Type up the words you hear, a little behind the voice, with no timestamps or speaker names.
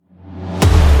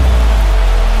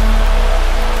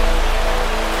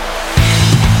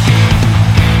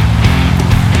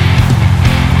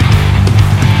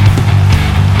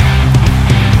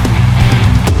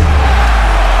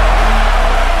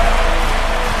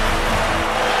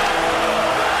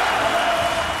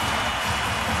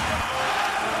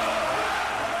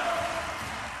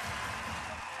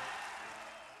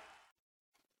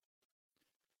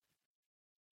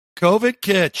COVID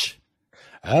Kitch.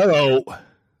 Hello.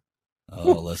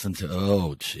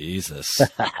 Oh, Jesus. You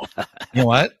know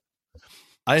what?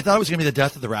 I thought it was going to be the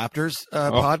death of the Raptors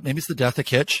pod. Maybe it's the death of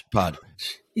Kitch pod.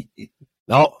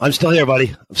 No, I'm still here,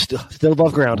 buddy. I'm still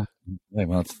above ground. Hey,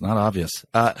 well, it's not obvious.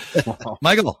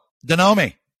 Michael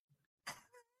Denomi.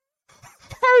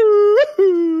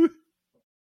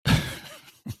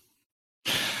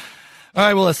 All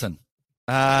right, well, listen.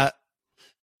 I'm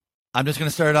just going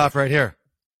to start it off right here.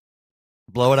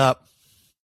 Blow it up.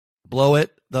 Blow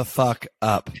it the fuck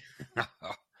up.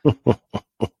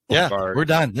 Yeah, we're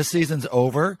done. This season's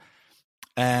over.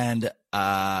 And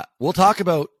we'll talk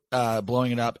about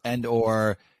blowing it up and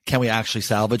or can we actually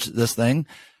salvage this thing.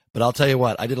 But I'll tell you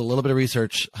what, I did a little bit of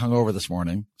research hungover this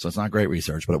morning. So it's not great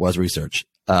research, but it was research.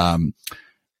 The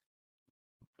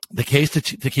case to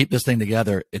keep this thing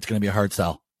together, it's going to be a hard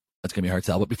sell. It's going to be a hard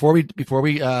sell. But before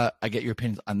we I get your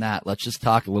opinions on that, let's just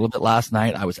talk a little bit. Last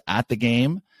night, I was at the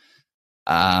game.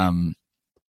 2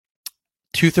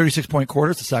 36-point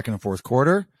quarters, the second and fourth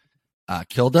quarter,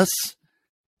 killed us.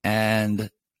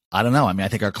 And I don't know. I mean, I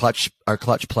think our clutch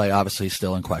play obviously is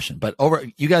still in question. But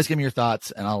you guys give me your thoughts,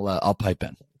 and I'll pipe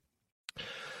in.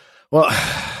 Well,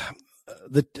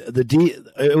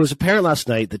 it was apparent last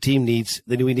night we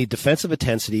need defensive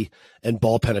intensity and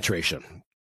ball penetration.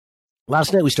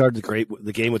 Last night we started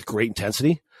the game with great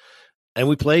intensity, and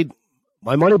we played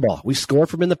my money ball. We scored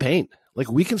from in the paint. Like,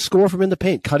 we can score from in the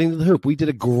paint, cutting to the hoop. We did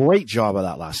a great job of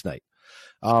that last night.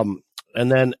 And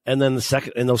then the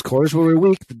second, in those quarters where we were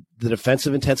weak, the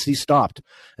defensive intensity stopped.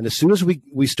 And as soon as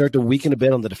we start to weaken a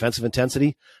bit on the defensive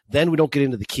intensity, then we don't get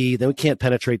into the key. Then we can't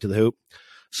penetrate to the hoop.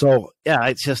 So yeah,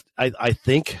 it's just I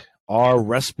think our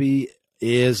recipe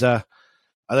is. I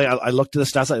looked at the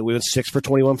stats. We went 6 for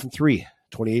 21 from 3,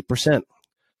 28%.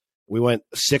 We went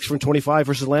 6 from 25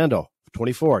 versus Orlando,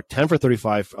 24, 10 for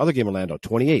 35 for other game Orlando,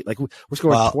 28. Like, we're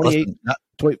scoring 28,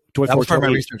 24. That was part of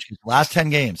my research. Last 10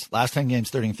 games,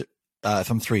 30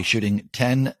 from 3, shooting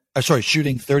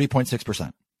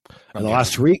 30.6%. And the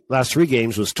last three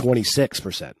games was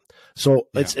 26%. So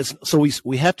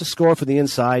we have to score for the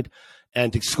inside.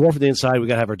 And to score for the inside, we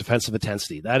got to have our defensive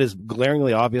intensity. That is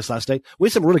glaringly obvious last night. We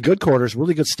had some really good quarters,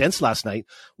 really good stints last night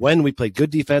when we played good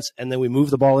defense and then we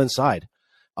moved the ball inside.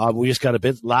 We just got a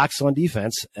bit lax on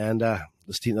defense, and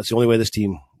this team—that's the only way this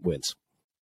team wins.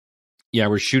 Yeah,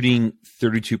 we're shooting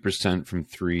 32% from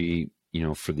 3.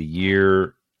 For the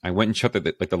year, I went and checked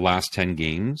the last 10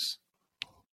 games.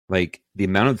 Like, the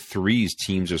amount of threes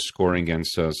teams are scoring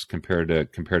against us compared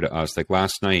to us. Like,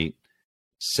 last night,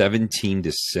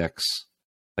 17-6.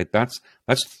 Like, that's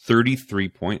 33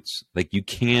 points. Like, you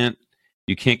can't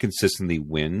consistently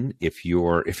win if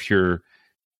you're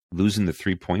losing the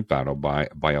 3-point battle by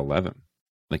 11.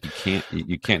 Like, you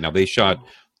can't. Now, they shot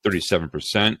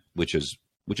 37%, which is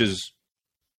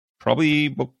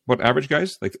probably what average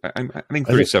guys. Like, I think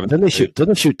 37. Didn't they shoot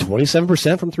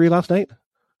 27% from 3 last night?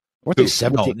 Weren't they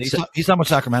 17? No, he's not with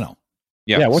Sacramento.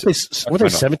 Yeah. Weren't they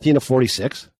 17 to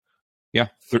 46? Yeah,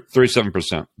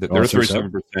 37%. They were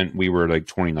 37%. We were like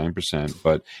 29%.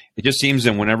 But it just seems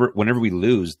that whenever we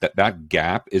lose, that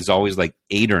gap is always like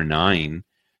 8 or 9,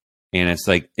 and it's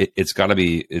like it's got to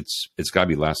be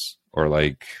less, or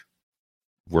like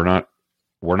we're not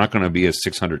going to be a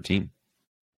 600 team.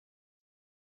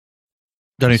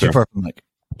 Don't need too far from Mike.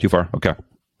 Too far. Okay.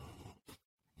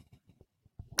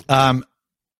 Well,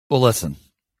 listen.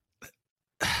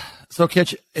 So,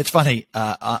 Kitch, it's funny.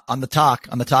 On the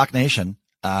Talk Nation,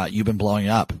 you've been blowing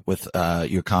up with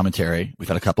your commentary. We've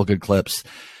had a couple good clips.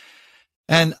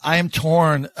 And I am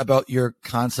torn about your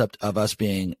concept of us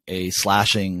being a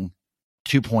slashing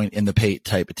 2-point in the paint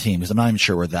type of team, because I'm not even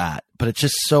sure we're that. But it's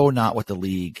just so not what the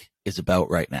league is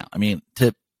about right now. I mean,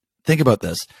 to think about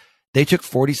this, they took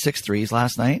 46 threes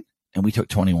last night, and we took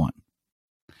 21.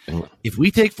 If we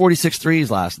take 46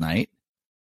 threes last night,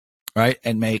 right,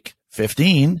 and make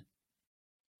 15,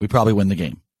 we probably win the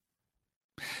game.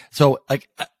 So, like,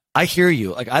 I hear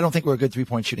you. Like, I don't think we're a good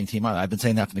 3-point shooting team. I've been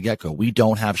saying that from the get-go. We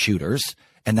don't have shooters,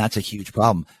 and that's a huge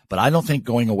problem. But I don't think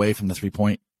going away from the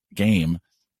 3-point game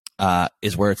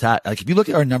is where it's at. Like, if you look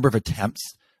at our number of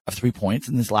attempts of 3 points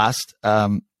in this last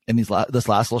this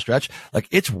last little stretch, like,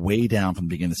 it's way down from the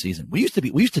beginning of the season. We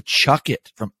used to chuck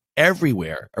it from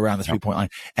everywhere around the 3-point line,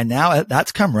 and now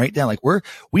that's come right down. Like,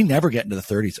 we never get into the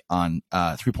 30s on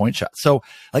 3-point shots. So,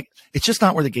 like, it's just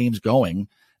not where the game's going.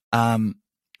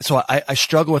 So I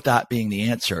struggle with that being the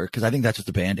answer, because I think that's just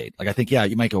a Band-Aid. Like, I think, yeah,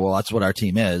 you might go, well, that's what our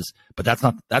team is, but that's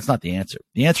not the answer.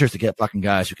 The answer is to get fucking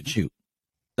guys who can shoot.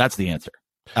 That's the answer.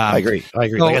 I agree. So,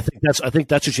 like, I think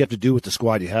that's what you have to do with the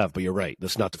squad you have. But you're right.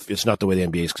 It's not the way the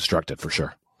NBA is constructed, for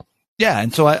sure. Yeah.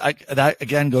 And so I that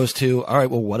again goes to, all right,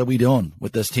 well, what are we doing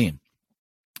with this team?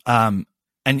 And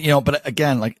but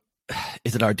again, like,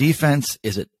 is it our defense?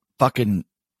 Is it fucking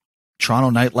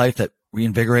Toronto nightlife that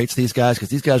reinvigorates these guys? Because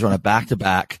these guys are on a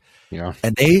back-to-back. Yeah.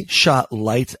 And they shot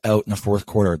lights out in the fourth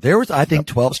quarter. There was, I think,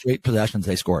 12 straight possessions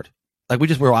they scored. Like, we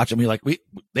were watching,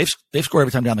 they've scored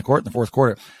every time down the court in the fourth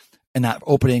quarter. In that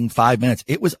opening 5 minutes,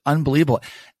 it was unbelievable.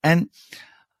 And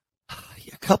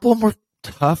a couple of more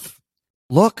tough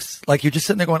looks. Like, you're just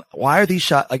sitting there going, why are these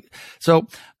shots? Like, so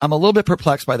I'm a little bit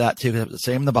perplexed by that too. It was the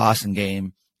same in the Boston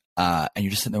game. And you're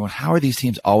just sitting there going, how are these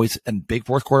teams always in big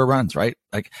fourth quarter runs, right?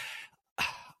 Like,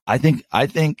 I think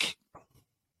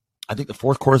the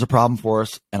fourth quarter is a problem for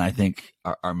us, and I think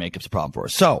our makeup's a problem for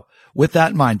us. So with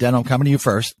that in mind, Den, I'm coming to you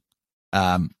first.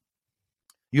 You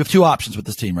have two options with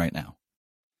this team right now.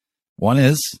 One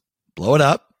is blow it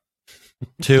up.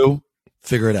 Two,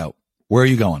 figure it out. Where are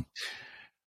you going?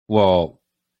 Well,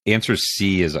 answer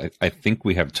C is I think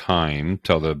we have time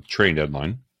till the trade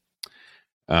deadline.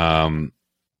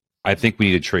 I think we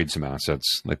need to trade some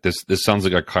assets. Like this sounds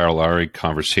like a Kyle Lowry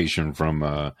conversation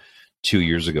from 2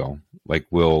 years ago. Like,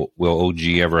 will OG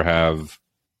ever have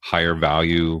higher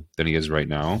value than he is right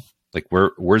now? Like,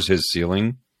 where's his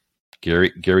ceiling?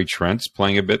 Gary Trent's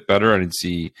playing a bit better. I didn't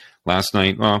see last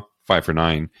night. Well, 5 for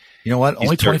 9. You know what?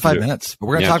 Only 25 minutes. But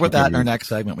we're going to talk about that in our next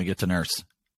segment. We get to Nurse.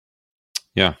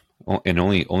 Yeah, and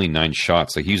only 9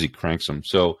 shots. Like, he usually cranks them.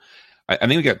 So I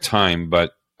think we got time,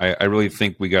 but I really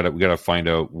think we got to find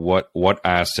out what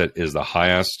asset is the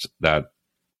highest that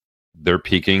they're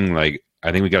peaking. Like,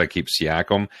 I think we got to keep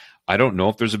Siakam. I don't know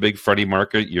if there's a big Freddie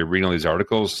market. You're reading all these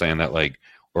articles saying that, like,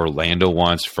 Orlando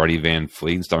wants Freddie Van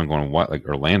Fleet and stuff. I'm going, what? Like,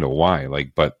 Orlando, why?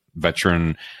 Like, but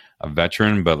a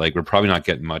veteran, but like, we're probably not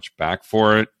getting much back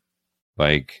for it.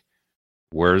 Like,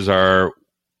 where's our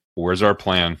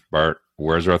plan, Bart?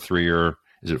 Where's our 3-year?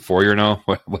 Is it 4-year now?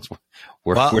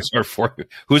 Where's our 4?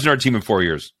 Who's in our team in 4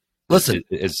 years? Listen,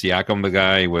 is Siakam the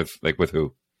guy with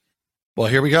who? Well,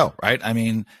 here we go. Right. I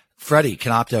mean, Freddie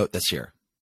can opt out this year.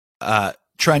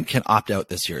 Trent can opt out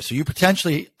this year. So you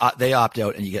potentially, they opt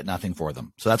out and you get nothing for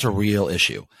them. So that's a real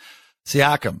issue.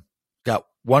 Siakam got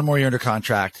 1 more year under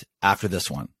contract after this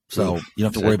one. So you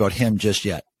don't have to worry about him just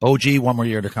yet. OG, 1 more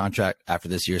year under contract after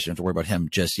this year. So you don't have to worry about him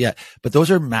just yet. But those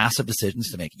are massive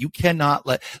decisions to make. You cannot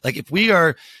if we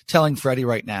are telling Freddie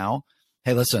right now,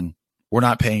 hey, listen, we're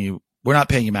not paying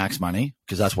you max money,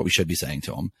 because that's what we should be saying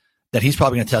to him, that he's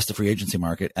probably going to test the free agency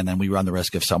market. And then we run the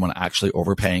risk of someone actually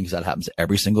overpaying, because that happens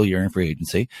every single year in free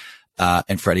agency.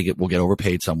 And Freddie will get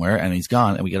overpaid somewhere and he's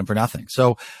gone and we get him for nothing.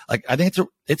 So, like, I think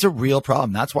it's a real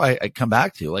problem. That's why I come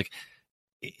back to, like,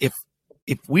 if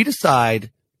we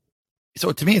decide,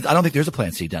 so to me, I don't think there's a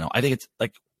plan C, Deno. I think it's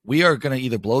like, we are going to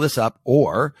either blow this up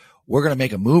or we're going to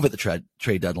make a move at the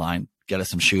trade deadline, get us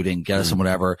some shooting, get us some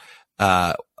whatever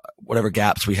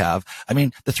gaps we have. I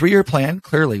mean, the 3-year plan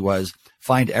clearly was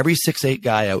find every 6'8"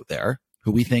 guy out there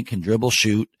who we think can dribble,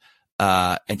 shoot,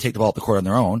 and take the ball up the court on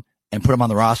their own, and put them on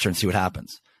the roster and see what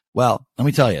happens. Well, let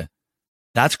me tell you,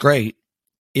 that's great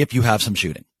if you have some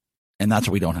shooting, and that's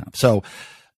what we don't have. So,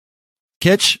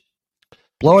 Kitch,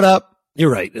 blow it up.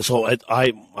 You're right. So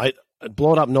I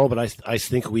blow it up. No, but I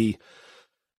think we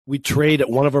trade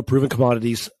one of our proven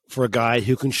commodities for a guy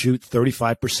who can shoot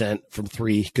 35% from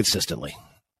 3 consistently.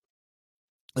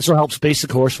 This will help space the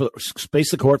court for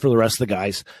the rest of the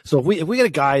guys. So if we get a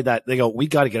guy that they go, we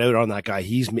got to get out on that guy.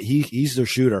 He's their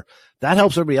shooter. That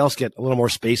helps everybody else get a little more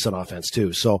space on offense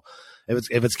too. So if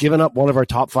it's giving up one of our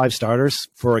top 5 starters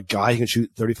for a guy who can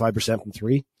shoot 35% from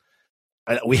 3,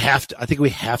 I think we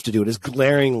have to do it. It's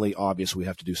glaringly obvious we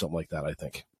have to do something like that, I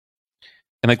think.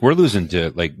 And like, we're losing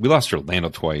to, like, we lost to Orlando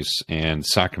twice and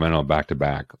Sacramento back to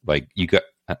back. Like,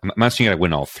 I'm not saying you got to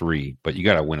win all 3, but you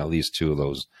got to win at least 2 of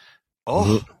those.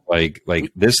 Oh, like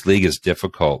this league is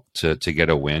difficult to get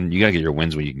a win. You got to get your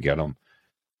wins when you can get them.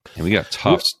 And we got a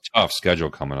tough schedule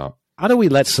coming up. How do we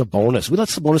let Sabonis? We let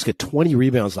Sabonis get 20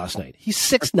 rebounds last night. He's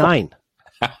 6'9".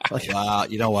 Wow,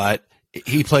 you know what?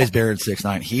 He plays better than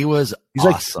 6'9". He was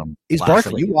awesome. He's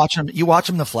Barkley. You watch him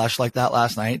in the flesh like that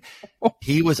last night.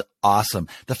 He was awesome.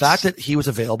 The fact that he was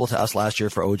available to us last year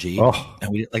for OG,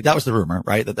 and we, like, that was the rumor,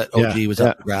 right? That OG was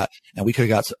up for grab, and we could have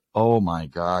got. Oh my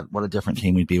God, what a different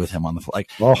team we'd be with him on the floor.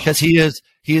 Like, because he is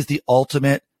the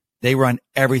ultimate. They run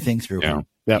everything through him.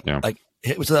 Yeah. Like,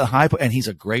 it was a high, and he's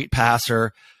a great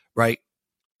passer, right?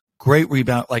 Great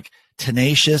rebound, like,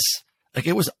 tenacious. Like,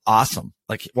 it was awesome.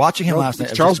 Like, watching him last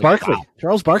night. Charles Barkley. Wow.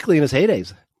 Charles Barkley in his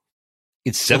heydays.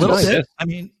 It's 7 assists. I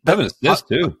mean, 7 assists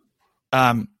too.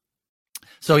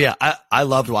 So yeah, I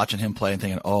loved watching him play and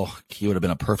thinking, oh, he would have been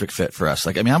a perfect fit for us.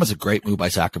 Like, I mean, that was a great move by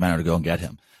Sacramento to go and get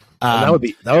him.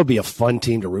 And that would be a fun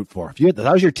team to root for. If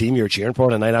that was your team you were cheering for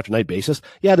on a night after night basis,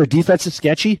 yeah, their defense is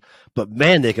sketchy, but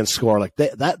man, they can score. Like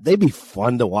they'd be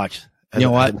fun to watch. You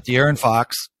know what? De'Aaron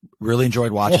Fox, really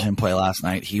enjoyed watching him play last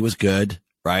night. He was good,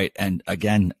 right? And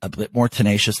again, a bit more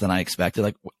tenacious than I expected.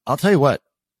 Like, I'll tell you what,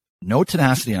 no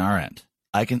tenacity on our end.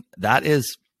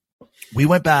 We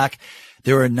went back.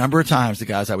 There were a number of times, the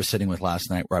guys I was sitting with last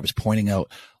night, where I was pointing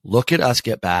out, look at us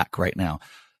get back right now.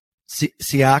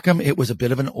 Siakam, it was a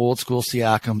bit of an old school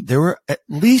Siakam. There were at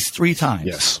least 3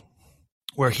 times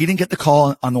where he didn't get the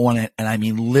call on the one end, and I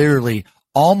mean literally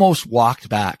almost walked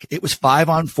back. It was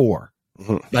 5-on-4.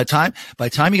 Mm-hmm. By the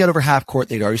time he got over half court,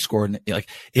 they'd already scored.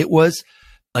 It was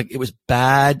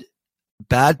bad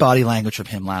body language from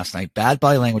him last night. Bad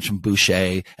body language from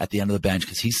Boucher at the end of the bench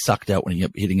because he sucked out when he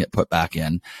didn't get put back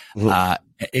in.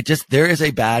 Mm-hmm. There is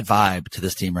a bad vibe to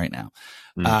this team right now.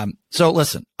 Mm-hmm. So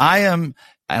listen, and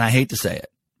I hate to say it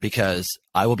because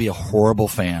I will be a horrible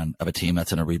fan of a team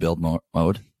that's in a rebuild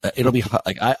mode. It'll be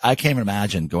like, I can't even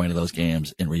imagine going to those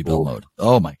games in rebuild mode.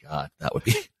 Oh my God. That would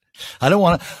be, I don't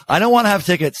want to have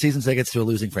season tickets to a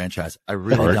losing franchise. I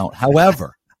really don't.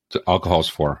 However, alcohol's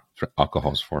for.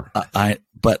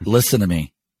 But listen to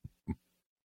me.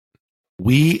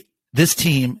 This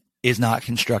team is not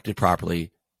constructed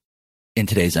properly in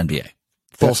today's NBA.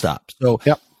 Full stop. So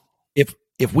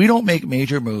if we don't make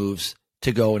major moves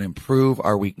to go and improve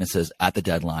our weaknesses at the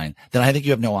deadline, then I think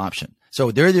you have no option. So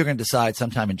they're either going to decide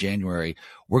sometime in January,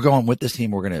 we're going with this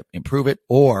team, we're going to improve it,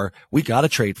 or we got to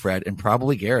trade Fred and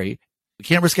probably Gary. We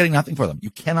can't risk getting nothing for them. You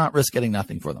cannot risk getting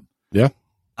nothing for them. Yeah.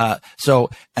 So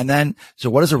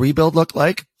what does a rebuild look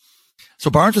like? So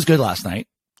Barnes was good last night.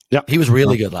 Yeah. He was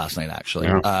really good last night, actually.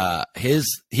 Yeah.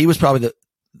 He was probably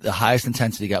the highest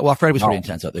intensity guy. Well, Freddie was pretty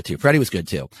intense out there too. Freddie was good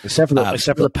too. Except for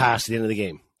the pass at the end of the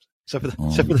game. Except for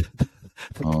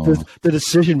the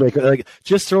decision maker. Like,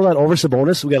 just throw that over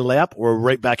Sabonis. We got a layup. We're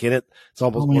right back in it. It's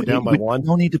almost we're down by 1.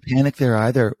 No need to panic there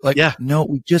either. No,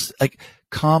 we just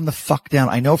calm the fuck down.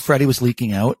 I know Freddie was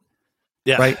leaking out.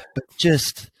 Yeah. Right. But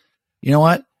just, you know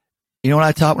what? You know what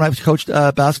I taught when I coached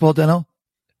basketball, Deno?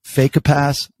 Fake a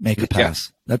pass, make a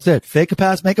pass. Yeah. That's it. Fake a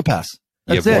pass, make a pass.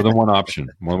 That's it. More than one option.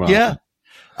 Yeah.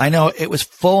 I know it was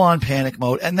full on panic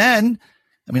mode. And then,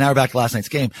 now we're back to last night's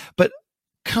game, but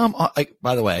come on.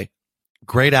 By the way,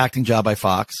 great acting job by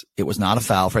Fox. It was not a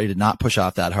foul. Freddie did not push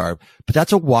off that hard, but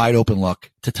that's a wide open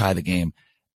look to tie the game.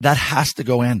 That has to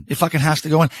go in. It fucking has to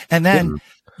go in. And then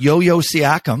Yo-Yo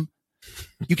Siakam,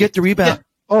 you get the rebound. Yeah.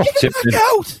 Oh,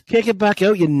 kick it back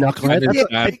out, you knucklehead.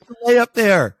 Take the layup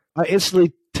there. I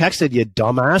instantly texted you,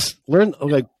 dumbass.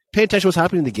 Pay attention to what's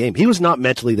happening in the game. He was not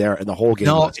mentally there in the whole game.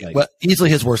 No, well, easily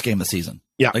his worst game of the season.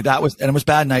 Yeah. And it was a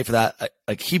bad night for that.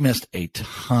 He missed a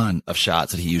ton of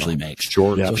shots that he usually makes.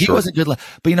 Sure. So he wasn't good.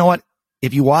 But you know what?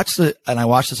 If you watch and I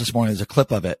watched this morning, there's a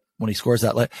clip of it when he scores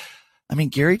that.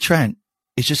 Gary Trent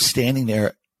is just standing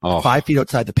there 5 feet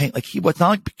outside the paint. It's not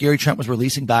like Gary Trent was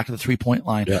releasing back to the 3-point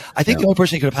line. Yeah. I think the only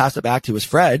person he could have passed it back to was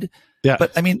Fred. Yeah.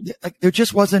 But there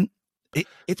just wasn't.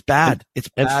 It's bad. It's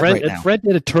bad right now. Fred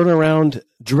did a turnaround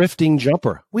drifting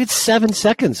jumper. We had 7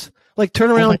 seconds.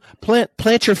 Turn around,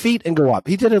 plant your feet and go up.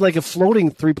 He did it like a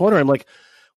floating 3-pointer. I'm like,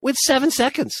 with 7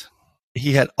 seconds.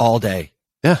 He had all day.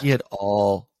 Yeah. He had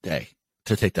all day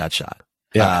to take that shot.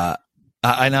 Yeah.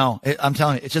 I know. I'm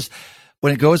telling you, it's just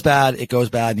when it goes bad, it goes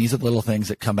bad. And these are the little things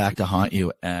that come back to haunt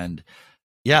you. And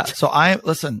yeah, so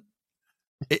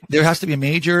there has to be a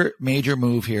major, major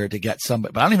move here to get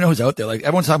somebody, but I don't even know who's out there.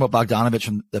 Everyone's talking about Bogdanovich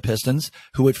from the Pistons,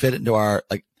 who would fit into our,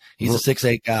 he's a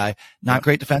 6'8" guy, not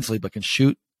great defensively, but can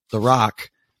shoot the rock.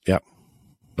 Yeah.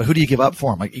 But who do you give up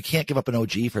for him? You can't give up an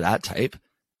OG for that type.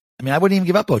 I wouldn't even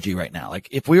give up OG right now.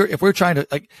 If we're trying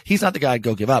to, he's not the guy I'd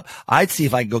go give up. I'd see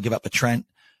if I can go give up a Trent,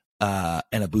 and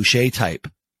a Boucher type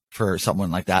for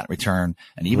someone like that in return,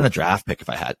 and even a draft pick if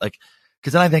I had,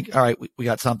 because then I think, all right, we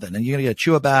got something. And you're going to get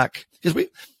Achua back. Because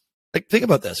think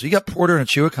about this. You got Porter and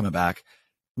Achua coming back.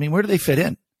 where do they fit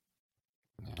in?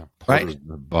 Right?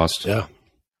 Bust. Yeah.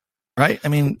 Right?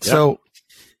 So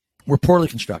we're poorly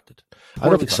constructed. I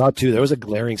don't know if you saw it too. There was a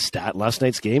glaring stat last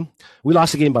night's game. We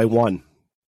lost the game by 1.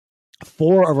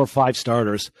 4 of our 5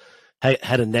 starters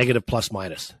had a negative plus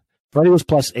minus. Freddie was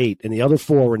 +8, and the other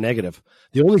 4 were negative.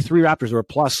 The only 3 Raptors were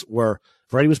plus were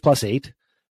Freddie was +8,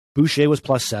 Boucher was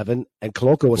 +7, and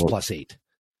Koloko was +8.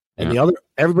 And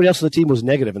everybody else on the team was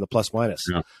negative in the plus minus.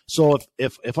 Yeah. So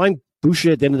if I'm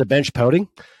Boucher at the end of the bench pouting,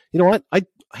 you know what? I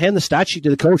hand the stat sheet to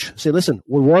the coach. Say, listen,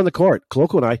 when we're on the court,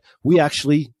 Koloko and I, we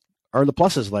actually are in the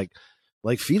pluses. Like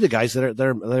feed the guys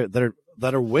that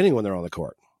are winning when they're on the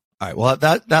court. All right. Well,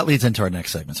 that leads into our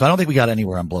next segment. So I don't think we got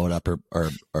anywhere on blow it up or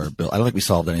build. I don't think we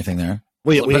solved anything there.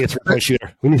 We need a 3-point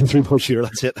shooter. We need a 3-point shooter.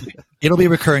 That's it. It'll be a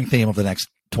recurring theme of the next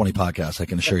 20 podcasts. I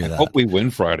can assure you that. Hope we win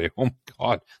Friday. Oh my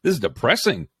God, this is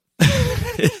depressing.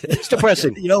 It's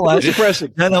depressing. You know what? It's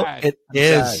depressing. No, it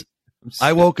is.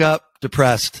 I woke up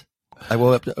depressed. I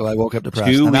woke up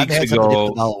depressed. 2 weeks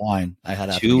ago, wine I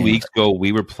had 2 weeks ago,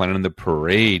 we were planning the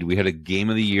parade. We had a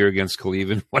game of the year against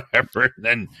Cleveland, whatever, and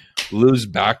then lose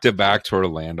back-to-back to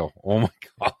Orlando. Oh, my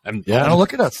God. Yeah, no,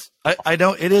 look at us. I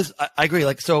know it is. I agree.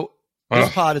 Like, so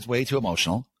this pod is way too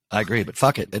emotional. I agree, but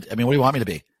fuck it. I mean, what do you want me to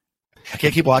be? I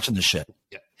can't keep watching this shit.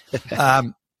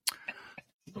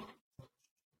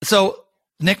 So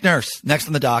Nick Nurse, next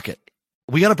on the docket.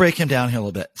 We got to break him down here a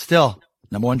little bit. Still,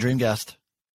 number one dream guest.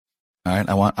 All right,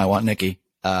 I want Nicky.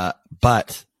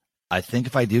 But I think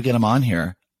if I do get him on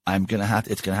here,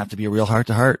 it's gonna have to be a real heart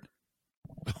to heart.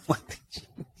 All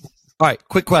right,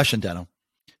 quick question, Deno.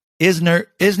 Is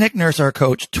Nick Nurse our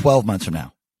coach 12 months from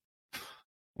now?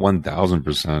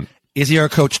 1,000%. Is he our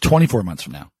coach 24 months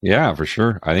from now? Yeah, for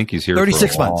sure. I think he's here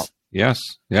 36 for a while. months.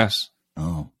 Yes.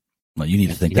 Oh, well, you need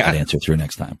to think that answer through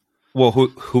next time. Well,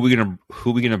 who we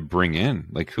gonna bring in?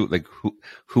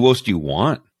 Who else do you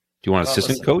want? Do you want an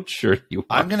assistant coach or you?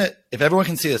 If everyone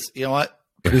can see this, you know what,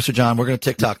 producer John, we're gonna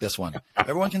TikTok this one.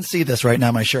 Everyone can see this right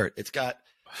now. My shirt. It's got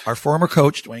our former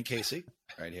coach Dwayne Casey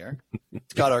right here.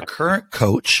 It's got our current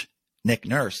coach Nick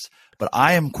Nurse. But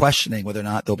I am questioning whether or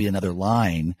not there'll be another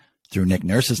line through Nick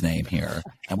Nurse's name here.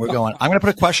 And we're going, I'm going to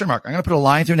put a question mark. I'm going to put a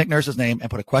line through Nick Nurse's name and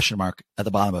put a question mark at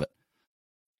the bottom of it.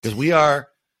 Because we are,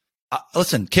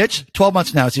 listen, Kitch, 12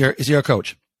 months now, is he our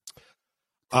coach?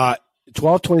 12,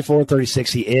 24, and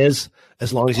 36, he is,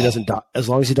 as long as he doesn't die. As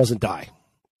long as he doesn't die.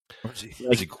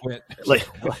 Does he quit? Like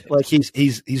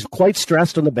he's quite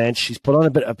stressed on the bench. He's put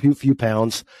on a few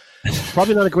pounds.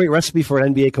 Probably not a great recipe for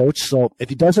an NBA coach. So if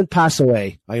he doesn't pass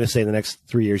away, I'm going to say in the next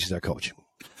 3 years he's our coach.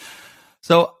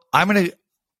 So I'm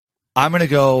gonna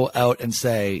go out and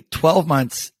say 12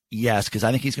 months, yes, because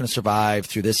I think he's going to survive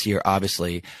through this year,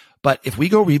 obviously. But if we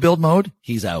go rebuild mode,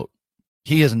 he's out.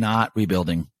 He is not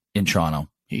rebuilding in Toronto.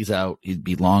 He's out. He'd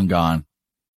be long gone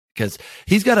because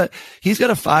he's got a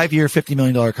 5-year, $50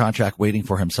 million contract waiting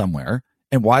for him somewhere.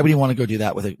 And why would he want to go do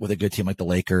that with a good team like the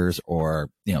Lakers or,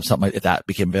 something like if that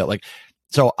became available? Like,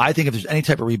 so I think if there's any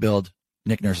type of rebuild,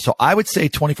 Nick Nurse. So I would say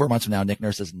 24 months from now, Nick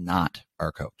Nurse is not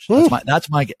our coach. That's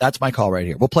my call right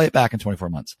here. We'll play it back in 24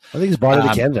 months. I think he's bought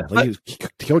into Canada.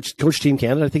 Coach Team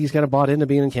Canada. I think he's kind of bought into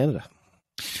being in Canada.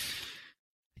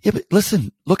 Yeah, but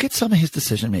listen, look at some of his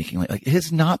decision making. Like it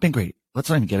has not been great. Let's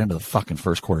not even get into the fucking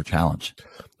first quarter challenge.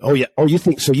 Oh yeah. Oh, you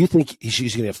think he's going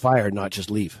to get fired, not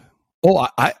just leave? Oh,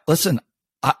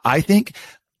 I think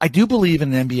I do believe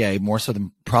in the NBA more so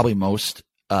than probably most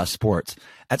sports.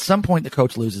 At some point, the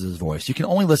coach loses his voice. You can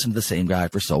only listen to the same guy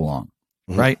for so long,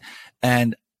 right?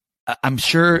 And I'm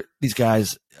sure these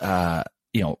guys,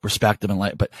 respect him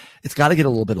but it's got to get a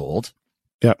little bit old.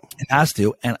 Yeah, it has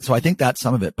to. And so I think that's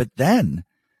some of it. But then,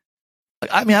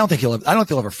 I don't think he'll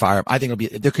ever fire him. I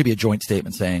think there could be a joint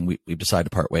statement saying we've decided to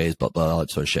part ways, blah, blah, all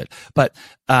that sort of shit. But,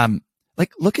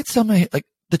 look at somebody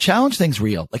the challenge thing's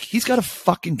real. Like he's got to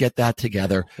fucking get that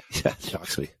together. Yeah,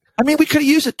 actually. I mean, we could have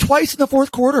used it twice in the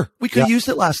fourth quarter. We could have used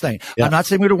it last night. Yeah. I'm not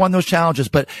saying we would have won those challenges,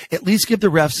 but at least give the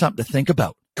refs something to think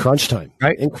about. Crunch time,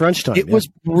 right? In crunch time. It was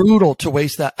brutal to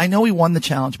waste that. I know he won the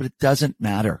challenge, but it doesn't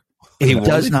matter. It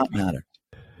does not matter.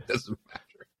 It doesn't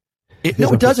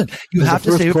matter. It doesn't. You have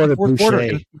to save it for the fourth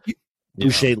quarter.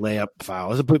 Boucher layup foul. It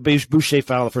was a Boucher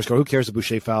foul in the first quarter. Who cares if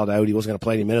Boucher fouled out? He wasn't going to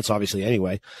play any minutes, obviously,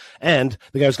 anyway. And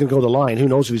the guy was going to go to the line. Who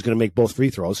knows who's going to make both free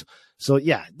throws? So,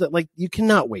 yeah, you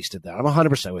cannot waste it. I'm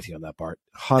 100% with you on that part.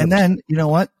 100%. And then, you know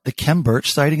what? The Kem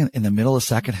Birch sighting in the middle of the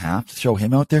second half, to throw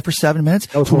him out there for 7 minutes.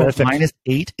 That was horrific.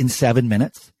 -8 in 7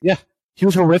 minutes. Yeah. He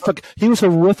was horrific. He was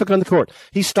horrific on the court.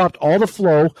 He stopped all the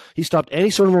flow. He stopped any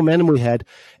sort of momentum we had.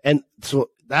 And so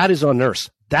that is on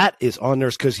Nurse. That is on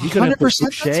Nurse because he could have put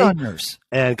Boucher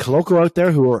and Koloko out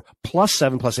there who were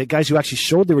 +7, +8 guys who actually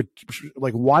showed they were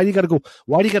like, why do you got to go?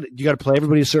 Why do you got to play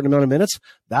everybody a certain amount of minutes?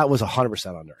 That was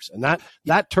 100% on Nurse, and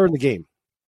that turned the game.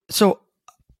 So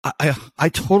I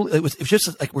totally it was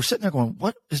just like we're sitting there going,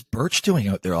 what is Birch doing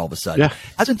out there all of a sudden? Yeah.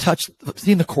 Hasn't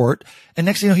seen the court, and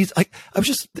next thing you know, he's like,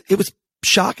 it was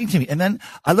shocking to me. And then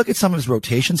I look at some of his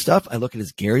rotation stuff. I look at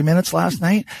his Gary minutes last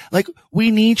night. Like,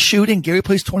 we need shooting. Gary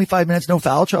plays 25 minutes, no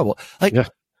foul trouble. Like,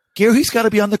 Gary's got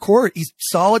to be on the court. He's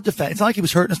solid defense. It's not like he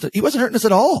was hurting us. He wasn't hurting us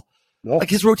at all. No.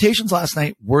 Like, his rotations last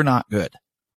night were not good.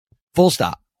 Full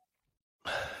stop.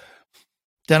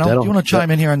 Deno, do you want to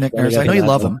chime in here on Nick Nurse? I know you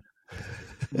love him.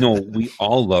 No, we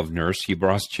all love Nurse. He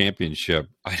brought us championship.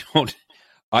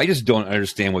 I just don't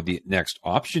understand what the next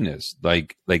option is.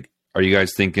 Like, are you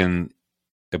guys thinking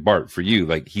Bart, for you,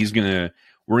 like we're gonna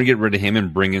get rid of him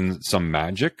and bring in some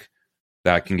magic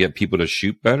that can get people to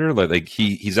shoot better. Like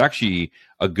he's actually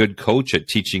a good coach at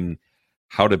teaching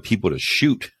how to people to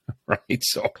shoot, right?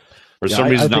 So for some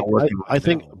reason, not working. I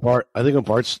think when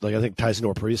Bart's like, I think ties into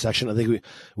our previous section. I think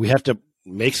we have to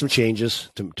make some changes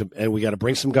and we got to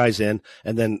bring some guys in,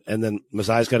 and then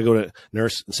Masai's got to go to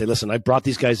Nurse and say, listen, I brought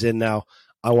these guys in now.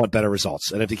 I want better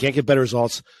results. And if he can't get better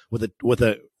results with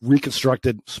a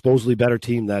reconstructed, supposedly better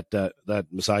team that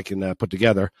Masai can put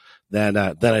together, then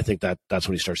I think that's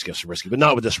when he starts to get some risky. But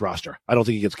not with this roster. I don't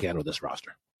think he gets canned with this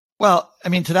roster. Well, I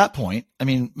mean, to that point, I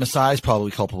mean, Masai is probably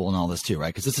culpable in all this too,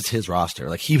 right? Because this is his roster.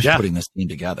 Like he was putting this team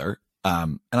together.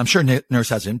 And I'm sure Nurse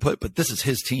has input, but this is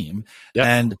his team. Yep.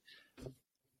 And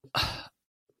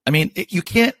I mean, you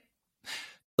can't.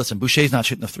 Listen, Boucher's not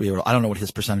shooting the three. I don't know what his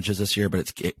percentage is this year,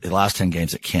 but the last 10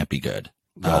 games, it can't be good.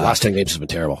 No, last 10 games has been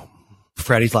terrible.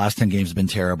 Freddie's last 10 games have been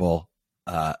terrible.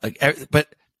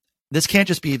 But this can't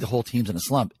just be the whole team's in a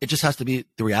slump. It just has to be,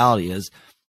 the reality is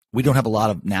we don't have a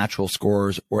lot of natural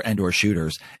scorers or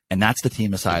shooters, and that's the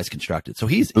team Masai has constructed. So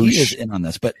he is in on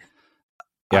this. But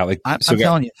yeah, like I'm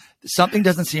telling you, something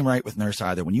doesn't seem right with Nurse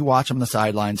either. When you watch him on the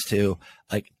sidelines too,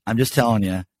 like I'm just telling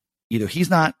you, either he's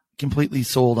not completely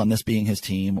sold on this being his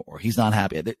team, or he's not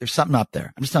happy. There's something up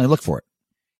there. I'm just telling you, look for it.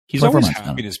 He's always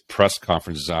happy in his press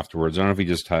conferences afterwards. I don't know if he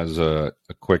just has a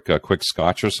quick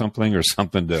scotch or something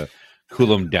to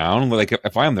cool him down. Like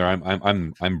if I'm there,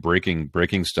 I'm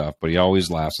breaking stuff, but he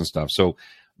always laughs and stuff. So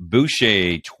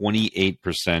Boucher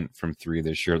 28% from three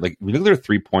this year. Like we look at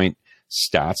their 3-point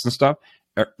stats and stuff.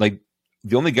 Like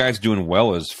the only guy's doing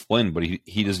well is Flynn, but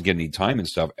he doesn't get any time and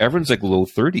stuff. Everyone's like low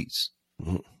 30s.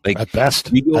 Like at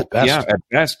best. Yeah, at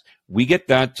best. We get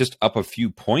that just up a few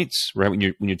points, right? When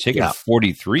you're taking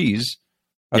 43s,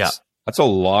 that's a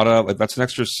lot of, like, that's an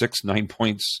extra 6-9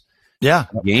 points a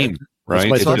game, right?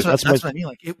 That's what I mean.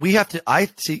 Like we have to, I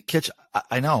see, Kitch,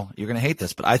 I know you're going to hate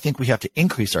this, but I think we have to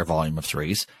increase our volume of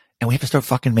threes and we have to start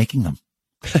fucking making them.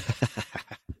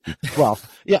 Well,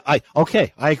 yeah, I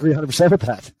agree 100% with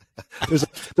that.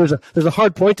 There's a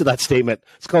hard point to that statement.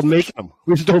 It's called make them.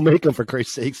 We just don't make them, for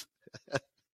Christ's sakes.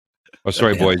 Oh,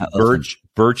 sorry, boys.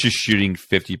 Birch is shooting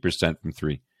 50% from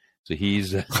three. So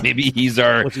he's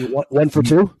our 1 for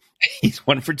 2. He's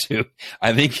 1 for 2.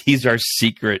 I think he's our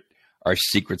secret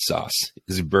sauce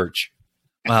is Birch.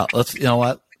 Well, you know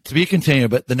what? To be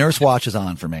continued, but the Nurse watch is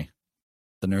on for me.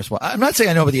 The Nurse watch. I'm not saying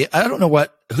I know, I don't know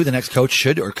who the next coach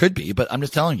should or could be, but I'm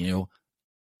just telling you,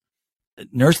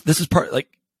 Nurse. This is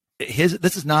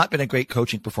this has not been a great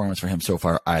coaching performance for him so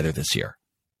far either this year.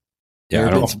 Yeah,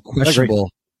 there have been some questionable.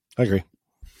 I agree.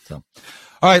 So,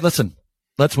 all right, listen,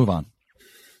 let's move on.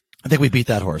 I think we beat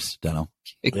that horse, Deno.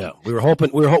 Yeah, we were hoping.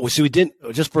 So we didn't,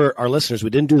 just for our listeners, we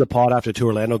didn't do the pod after 2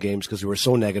 Orlando games because we were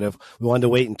so negative. We wanted to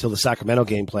wait until the Sacramento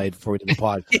game played before we did the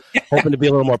pod, hoping to be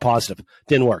a little more positive.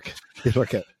 Didn't work. Didn't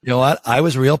work out. You know what? I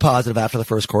was real positive after the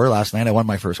first quarter last night. I won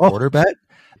my first quarter bet.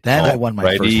 Then I won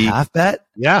my first half bet.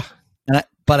 Yeah.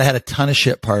 But I had a ton of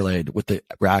shit parlayed with the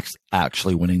Racks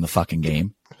actually winning the fucking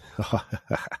game.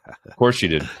 Of course you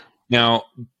did. Now,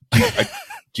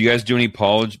 do you guys do any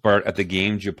apology, Bart, at the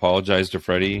game? Did you apologize to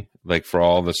Freddie, like, for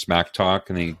all the smack talk,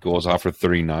 and he goes off for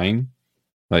 39?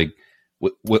 Like,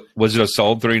 was it a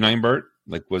solid 39, Bart?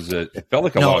 Like, was it? It felt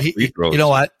like a lot of free throws. You know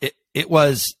what? It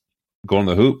was going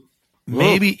to the hoop.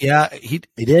 Maybe, yeah. He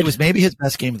did. It was maybe his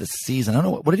best game of the season. I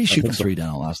don't know. What did he shoot from three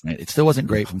down last night? It still wasn't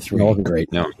great from three. It wasn't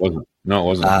great. No, it wasn't.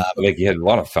 Like, he had a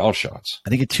lot of foul shots. I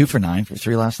think he had 2 for 9 for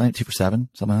three last night, 2 for 7,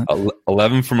 something like that.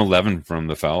 11 from 11 from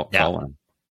the foul line.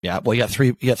 Yeah. Well, you got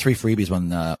three freebies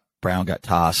when Brown got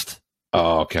tossed.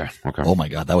 Oh, okay. Oh my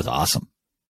God, that was awesome.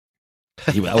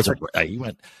 He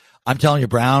went. I'm telling you,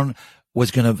 Brown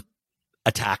was going to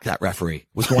attack that referee.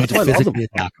 Was going to physically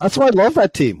attack. That's why I love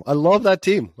that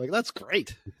team. Like, that's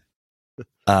great.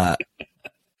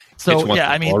 So yeah,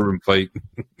 I mean,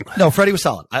 no, Freddie was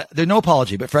solid. There's no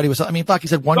apology, but Freddie was solid. I mean, fuck, he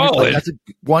said that's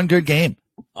one good game.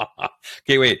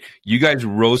 Okay, wait. You guys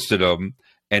roasted him,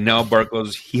 and now Bart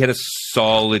goes, he had a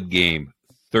solid game.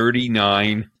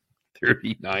 39,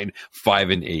 5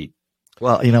 and 8.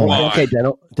 Well, you know what? Okay,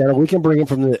 Deno, we can bring him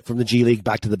from the G League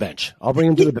back to the bench. I'll bring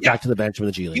him back to the bench from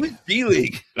the G League. He was G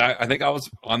League. I think I was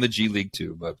on the G League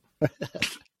too, but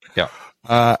yeah.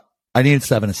 I needed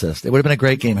 7 assists. It would have been a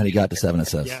great game had he got to 7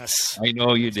 assists. Yes, I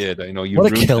know you did. I know you.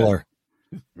 What a killer!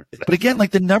 But again,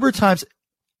 like the number of times,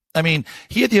 I mean,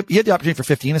 he had the opportunity for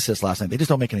 15 assists last night. They just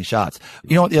don't make any shots.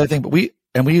 You know what? The other thing, but we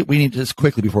need to just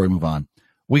quickly before we move on,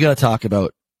 we got to talk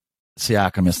about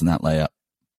Siakam missing that layup.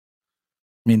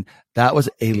 I mean, that was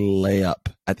a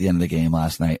layup at the end of the game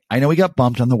last night. I know he got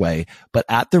bumped on the way, but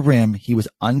at the rim, he was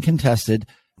uncontested.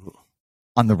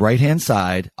 on the right-hand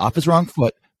side off his wrong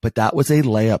foot, but that was a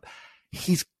layup.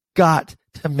 He's got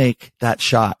to make that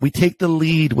shot. We take the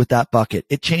lead with that bucket.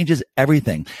 It changes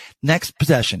everything. Next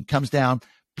possession comes down,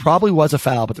 probably was a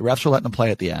foul, but the refs were letting him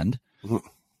play at the end.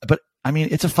 But I mean,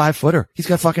 it's a 5-footer. He's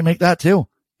got to fucking make that too.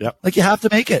 Yep. Like you have to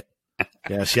make it.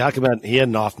 Yeah, Siakam had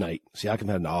an off night.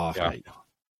 Night.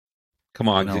 Come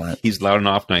on, he's loud and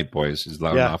off night, boys. He's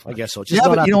loud and off night. I guess so. Just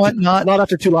but you know what? Not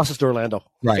after 2 losses to Orlando.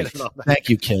 Right. Thank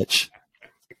you, Kitch.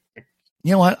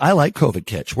 You know what? I like COVID,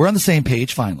 Kitch. We're on the same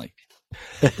page finally.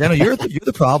 Dano, you're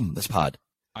the problem. This pod.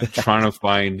 I'm trying to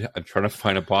find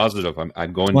a positive.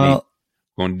 I'm going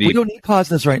deep. We don't need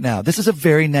positives right now. This is a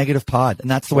very negative pod, and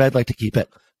that's the way I'd like to keep it.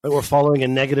 We're following a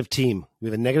negative team. We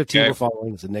have a negative team we're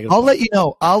following. It's a negative. I'll let you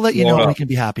know. When we can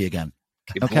be happy again.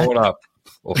 Okay. Blow it up.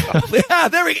 Yeah,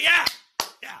 there we go.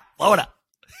 Yeah. Blow it up.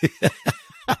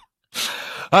 All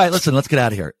right, listen. Let's get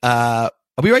out of here. Are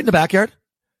we right in the backyard?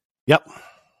 Yep.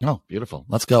 Oh, beautiful.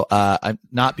 Let's go. I'm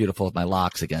not beautiful with my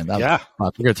locks again. We're going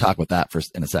to talk about that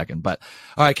first in a second. But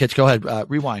all right, Kitch, go ahead.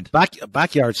 Rewind.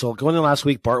 Backyard. So going in last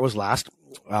week, Bart was last.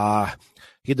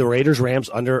 He had the Raiders Rams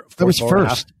under. I was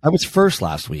first. I was first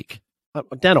last week.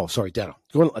 Dano.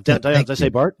 Did I say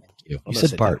Bart? You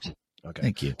said Bart. Dano. Okay.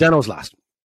 Thank you. Dano's last.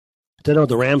 Dano,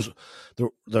 the Rams,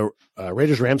 the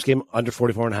Raiders Rams game under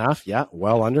 44.5. Yeah,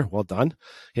 well under. Well done.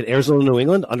 Hit Arizona New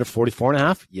England under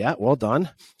 44.5. Yeah, well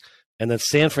done. And then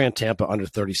San Fran Tampa under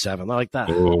 37. I like that.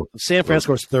 Ooh. San Fran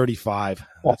scores 35.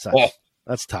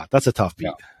 That's tough. That's a tough beat.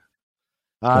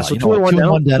 So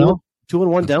 2-1 Dano.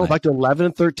 2-1 Dano. Back to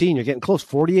 11-13. You're getting close.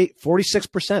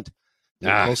 46%.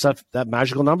 Close that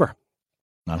magical number.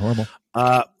 Not horrible.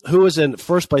 Who is in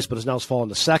first place but has now fallen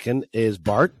to second is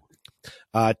Bart.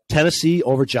 Tennessee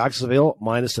over Jacksonville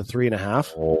minus the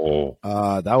 3.5.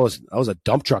 Oh, that was a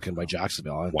dump trucking by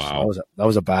Jacksonville. Wow, that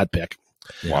was a bad pick.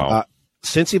 Wow.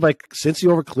 Cincy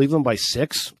over Cleveland by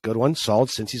 6. Good one. Solid.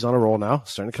 Cincy's on a roll now.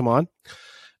 Starting to come on.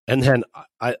 And then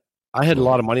I had a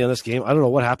lot of money on this game. I don't know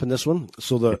what happened this one.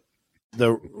 So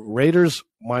the Raiders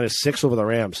minus 6 over the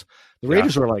Rams. The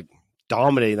Raiders were like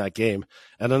dominating that game.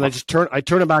 And then I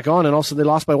turned it back on, and all of a sudden they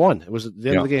lost by 1. It was at the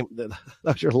end of the game. That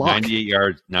was your lock.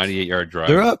 98 yard drive.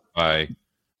 They're up. I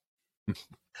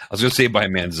was going to say by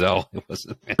Manziel. It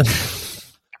wasn't.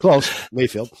 Close.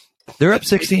 Mayfield. They're up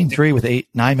 16-3 with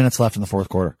 9 minutes left in the fourth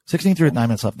quarter. 16-3 with 9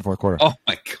 minutes left in the fourth quarter. Oh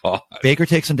my God. Baker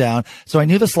takes him down. So I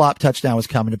knew the slop touchdown was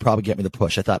coming to probably get me the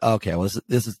push. I thought, okay, well,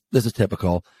 this is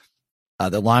typical.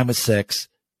 The line was 6.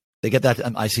 They get that.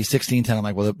 I see 16-10. I'm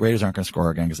like, well, the Raiders aren't going to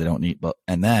score again because they don't need.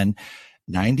 And then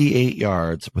 98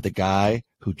 yards with a guy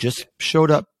who just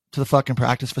showed up to the fucking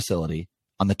practice facility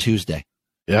on the Tuesday.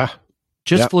 Yeah.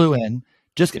 Flew in.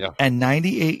 And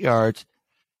 98 yards.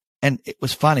 And it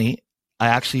was funny. I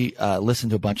actually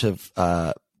listened to a bunch of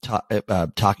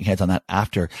talking heads on that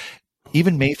after.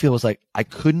 Even Mayfield was like, I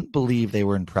couldn't believe they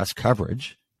were in press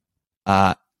coverage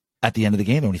at the end of the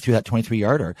game. And when he threw that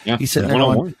 23-yarder, he's sitting there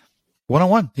going,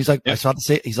 one-on-one. He's like, I saw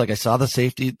the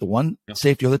safety, the one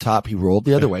safety over the top. He rolled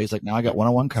the other way. He's like, now I got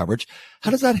one-on-one coverage.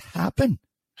 How does that happen?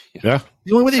 Yeah.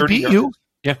 The only way they beat you.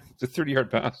 Yeah. It's a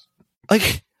 30-yard pass.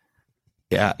 Like,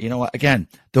 yeah, you know what? Again,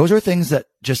 those are things that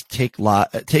just take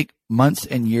months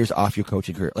and years off your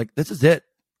coaching career. Like, this is it.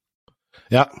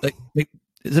 Yeah. Like,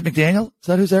 is it McDaniel? Is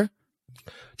that who's there?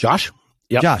 Josh?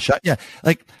 Yeah. Josh. Yeah.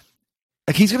 Like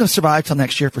he's going to survive till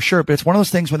next year for sure. But it's one of those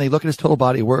things when they look at his total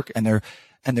body of work and they're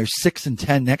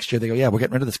 6-10 next year, they go, yeah, we're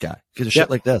getting rid of this guy because of shit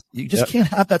like this. You just can't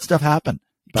have that stuff happen.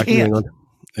 You can't.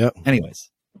 Yeah. Anyways.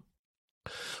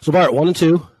 So Bart,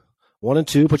 1-2.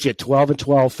 1-2 puts you at 12-12,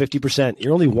 50%.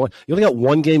 You only got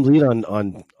one game lead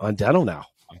on Dano now.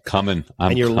 I'm coming.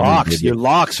 Your locks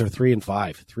are 3-5.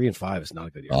 3-5 is not a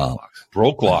good year for locks.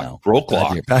 Broke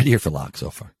lock. Bad year for locks so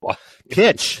far.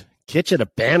 Kitch had a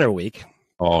banner week.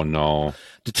 Oh no.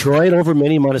 Detroit over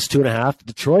mini minus 2.5.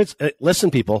 Detroit's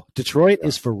listen, people. Detroit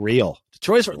is for real.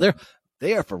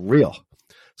 They are for real.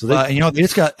 So they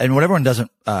just got, and what everyone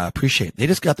doesn't appreciate, they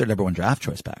just got their number 1 draft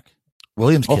choice back.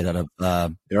 Williams kid out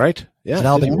of you're right. Yeah.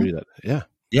 Alabama. Yeah.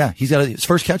 Yeah. He's got his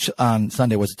first catch on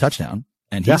Sunday was a touchdown.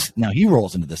 And now he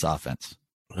rolls into this offense.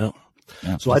 Well,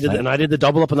 so I did the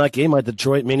double up in that game. I had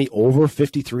Detroit mini over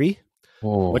 53.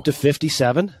 Went to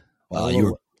 57. Well, you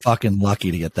were fucking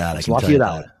lucky to get that. I was lucky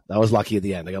that was lucky at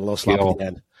the end. I got a little sloppy at the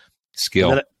end.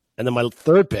 Skill. And then my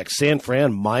third pick, San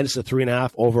Fran minus the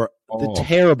 3.5 over the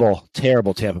terrible,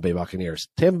 terrible Tampa Bay Buccaneers.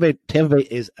 Tampa Bay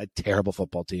is a terrible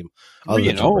football team.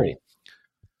 3-0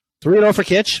 for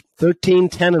Kitch. 13-10-1,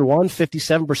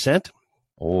 57%.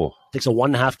 Oh, takes a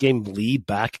 1.5 game lead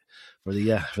back for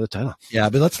the title. Yeah,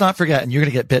 but let's not forget, and you're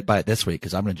going to get bit by it this week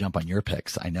because I'm going to jump on your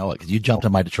picks. I know it because you jumped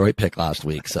on my Detroit pick last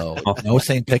week. So no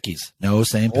same pickies, no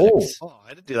same picks. I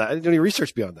didn't do that. I didn't do any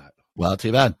research beyond that. Well,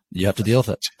 too bad. You have to deal with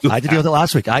it. I had to deal with it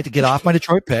last week. I had to get off my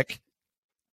Detroit pick.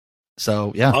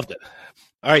 So yeah, Loved it.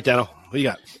 All right, Dano, what you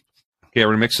got? Okay,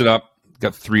 we're gonna mix it up.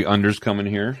 Got 3 unders coming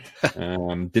here.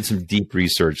 Did some deep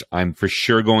research. I'm for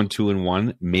sure going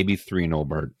 2-1, maybe 3-0,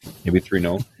 Bart. Maybe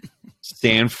 3-0.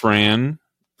 San Fran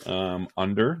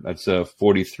under. That's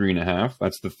 43.5.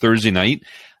 That's the Thursday night.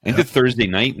 I think the Thursday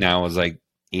night now is like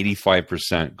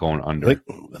 85% going under. I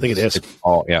think it is. It's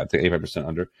 85%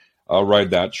 under. I'll ride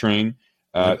that train.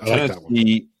 I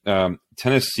like that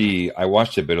Tennessee, I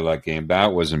watched a bit of that game.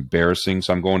 That was embarrassing.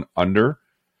 So I'm going under.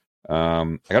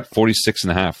 I got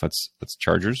 46.5. That's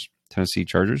Chargers. Tennessee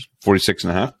Chargers.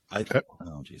 46.5.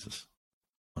 Oh, Jesus.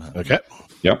 Okay.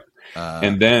 Yep.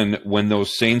 And then when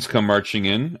those Saints come marching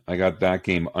in, I got that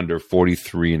game under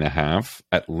 43.5.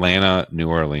 Atlanta, New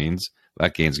Orleans.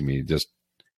 That game's going to be just...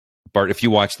 Bart, if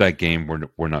you watch that game,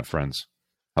 we're not friends.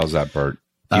 How's that, Bart?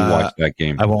 You watch that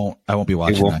game. I won't be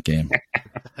watching that game.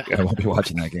 I won't be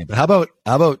watching that game. But how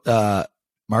about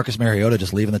Marcus Mariota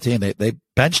just leaving the team? They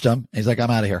benched him. He's like, I'm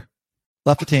out of here.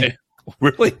 Left the team.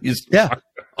 Really? Yeah.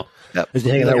 Yep. Is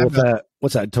he hanging out with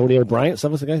what's that? Tony O'Brien? Is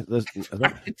that what's the guy? Is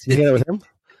he hanging out with him?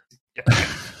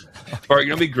 Bart, you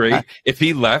know, it'd be great if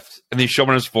he left and they show him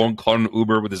on his phone calling an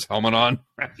Uber with his helmet on.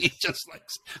 Right? He just like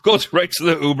goes right to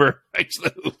the Uber, and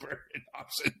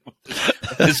hops in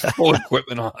with his full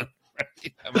equipment on. Right?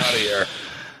 I'm out of here.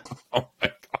 Oh my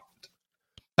god!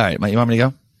 All right, Mike, you want me to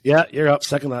go? Yeah, you're up.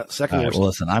 Second. All right, well,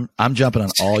 listen, I'm jumping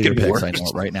on all your picks. I know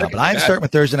it right now, but I'm starting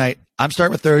with Thursday night. I'm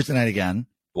starting with Thursday night again.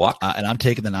 What? And I'm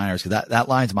taking the Niners because that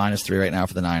line's -3 right now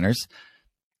for the Niners.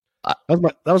 That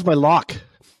was my lock.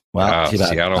 Well,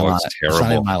 Seattle looks terrible. It's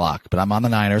not even my lock, but I'm on the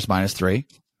Niners -3.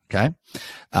 Okay.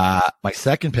 My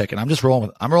second pick, and I'm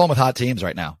rolling with hot teams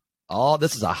right now.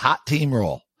 This is a hot team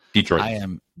roll. Detroit. I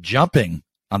am jumping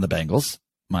on the Bengals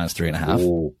 -3.5.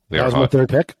 Oh, That was my third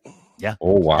pick. Yeah.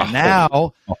 Oh wow. And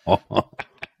now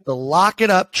the lock it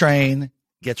up train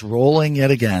gets rolling yet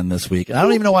again this week. And I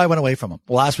don't even know why I went away from them.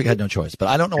 Well, last week I had no choice, but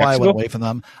I don't know why I went away from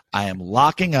them. I am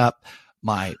locking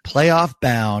my playoff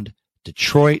bound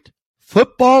Detroit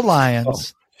Football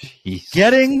Lions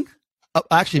getting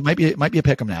actually it might be a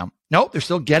pick 'em now. Nope, they're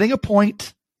still getting a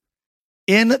point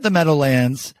in the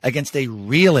Meadowlands against a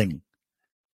reeling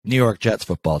New York Jets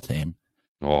football team.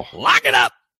 Oh. Lock it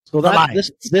up. So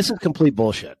this is complete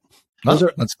bullshit. Those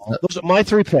are my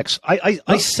 3 picks. I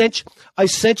sent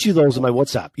you those in my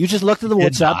WhatsApp. You just looked at the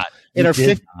WhatsApp and our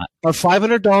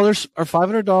 $500. Our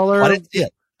 $500. I didn't see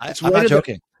it. I'm not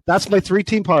joking. That's my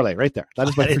 3-team parlay right there. That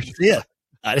is my.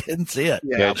 I didn't see it.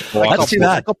 Yeah, let's see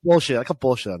that. I got bullshit on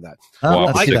that.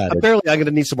 Apparently, I'm going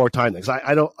to need some more time because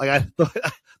I don't like.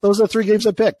 Those are the 3 games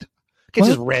I picked. I can't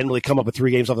just randomly come up with 3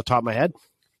 games off the top of my head.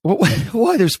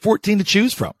 Why? There's 14 to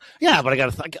choose from. Yeah, but I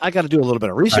got to do a little bit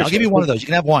of research. Right, I'll give you one of those. You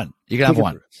can have one. You can have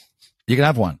one.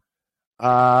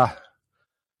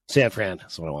 San Fran.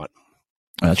 That's what I want.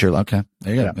 That's your okay.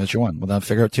 There you go. That's your one. Well, then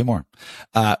figure out 2 more.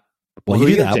 You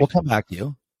do that. We'll come back to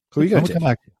you. Who are you going to come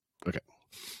back to you? Okay.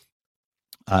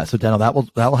 So Daniel, that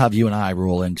will have you and I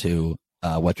roll into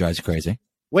what drives you crazy.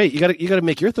 Wait, you got to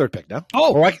make your third pick now.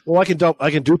 Oh, I can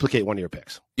duplicate one of your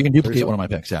picks. You can duplicate one of my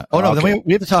picks. Yeah. Oh no, then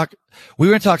we have to talk. We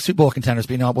were going to talk Super Bowl contenders,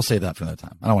 but we'll save that for another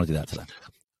time. I don't want to do that today.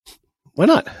 Why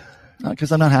not?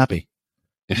 Because I'm not happy.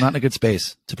 I'm not in a good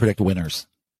space to predict winners.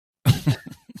 I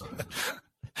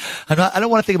don't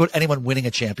want to think about anyone winning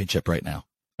a championship right now.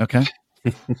 Okay.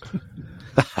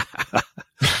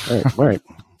 All right.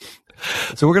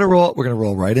 So we're gonna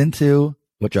roll right into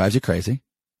what drives you crazy.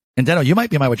 And Deno, you might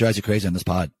be my what drives you crazy on this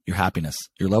pod. Your happiness,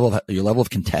 your level of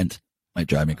content might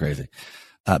drive me crazy.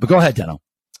 But go ahead, Deno.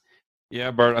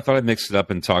 Yeah, Bart, I thought I'd mix it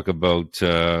up and talk about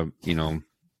kind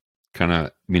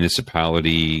of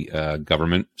municipality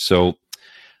government. So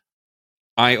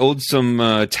I owed some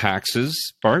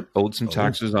taxes. Bart owed some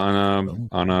taxes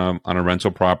on a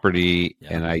rental property,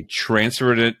 and I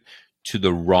transferred it to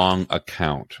the wrong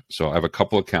account. So I have a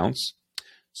couple accounts.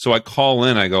 So I call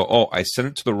in. I go, "Oh, I sent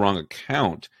it to the wrong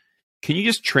account. Can you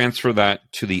just transfer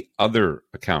that to the other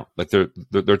account?" Like there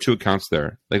are 2 accounts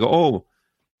there. They go, "Oh,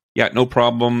 yeah, no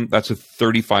problem. That's a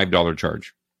 $35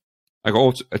 charge." I go,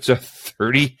 "Oh, it's a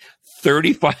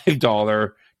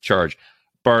 $35 charge."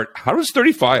 Bart, how does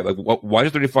 35? Like, why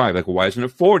is 35? Like, why isn't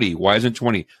it 40? Why isn't it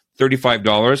 20?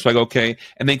 $35. So I go, okay.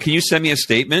 And then can you send me a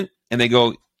statement? And they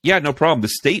go, yeah, no problem. The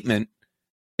statement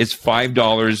is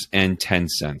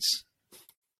 $5.10.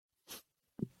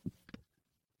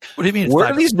 What do you mean? Where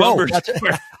are these numbers?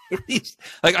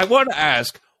 Like, I want to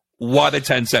ask, why the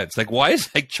 10 cents? Like, why is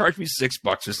like charge me $6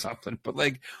 or something? But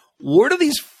like, where do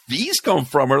these fees come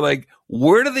from? Or like,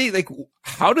 where do they like?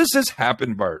 How does this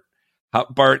happen, Bart?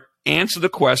 Bart, answer the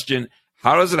question.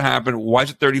 How does it happen? Why is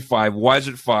it 35? Why is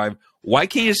it 5? Why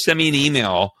can't you send me an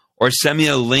email or send me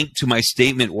a link to my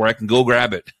statement where I can go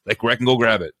grab it? Like where I can go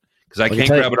grab it because I can't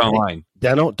grab it online.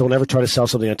 Dano, don't ever try to sell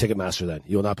something on Ticketmaster. Then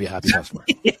you will not be a happy customer.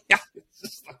 Yeah.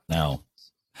 No.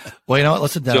 Well, you know what?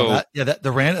 Listen, Dano,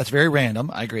 that's very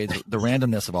random. I agree. The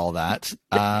randomness of all that.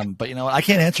 But you know what? I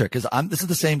can't answer it because this is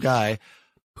the same guy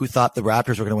who thought the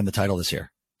Raptors were going to win the title this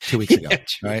year 2 weeks ago.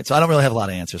 Right. So I don't really have a lot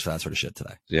of answers for that sort of shit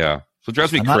today. Yeah. So what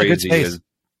drives me crazy is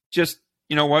just,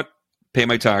 you know what? Pay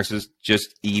my taxes.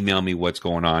 Just email me what's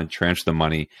going on. Transfer the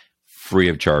money free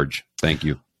of charge. Thank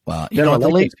you. Well, I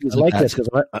like this because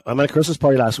I'm at a Christmas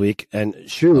party last week and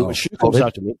Shu comes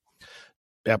out to me.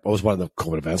 Yep, it was one of the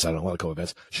COVID events. I don't know what the COVID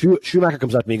events. Schumacher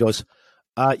comes up to me and goes,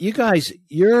 you guys,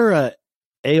 your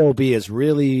AOB is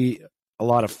really a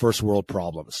lot of first world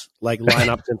problems, like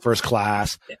lineups in first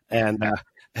class and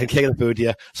taking the food to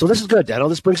you. So this is good, Dano.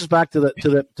 This brings us back to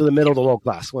the middle of the low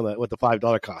class with the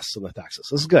 $5 costs and the taxes.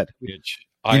 This is good.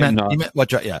 I am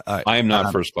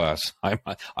not first class.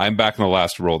 I'm back in the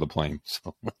last row of the plane.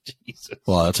 So, Jesus.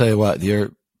 Well, I'll tell you what,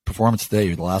 your performance today,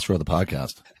 you're the last row of the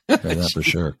podcast. That's for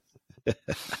sure.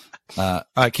 All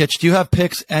right, Kitch, do you have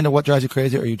picks and what drives you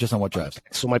crazy, or are you just on what drives?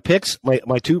 So my picks, my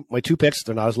two picks,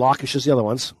 they're not as lockish as the other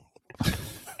ones.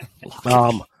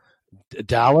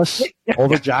 Dallas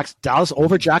over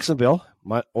Jacksonville,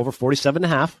 over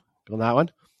 47.5 on that one.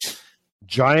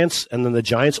 Giants, and then the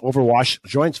Giants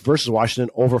versus Washington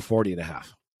over 40.5.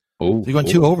 Oh, so you're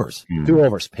going 2 overs. 2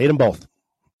 overs. Hate them both.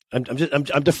 I'm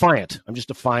defiant. I'm just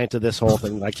defiant to this whole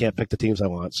thing. I can't pick the teams I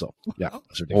want. So yeah,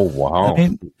 that's ridiculous. Oh wow. I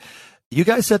mean, you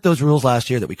guys set those rules last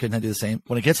year that we couldn't do the same.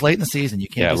 When it gets late in the season, you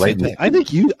can't do the same thing. I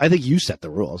think you set the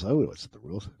rules. I would set the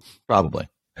rules. Probably.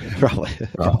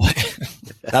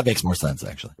 That makes more sense,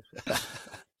 actually.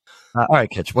 All right,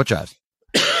 Kitch, what drives?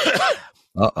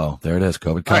 There it is.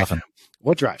 COVID coughing. Right.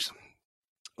 What drives?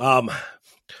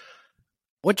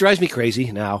 What drives me crazy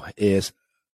now is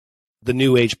the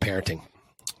new age parenting.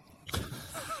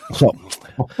 So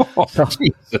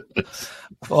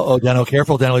Dano,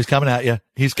 careful, Dano. He's coming at you.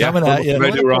 He's coming at you.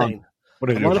 What did I do wrong?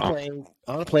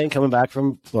 On a plane coming back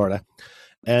from Florida,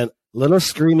 and little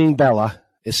screaming Bella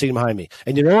is sitting behind me.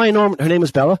 And you know I know her name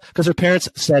is Bella? Because her parents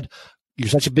said, "You're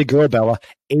such a big girl, Bella,"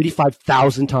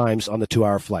 85,000 times on the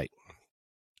 2-hour flight.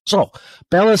 So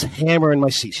Bella's hammering my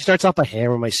seat. She starts off by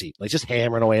hammering my seat, like just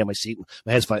hammering away at my seat.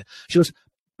 My head's flat. She goes,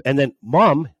 and then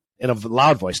Mom, in a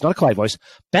loud voice, not a quiet voice,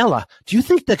 "Bella, do you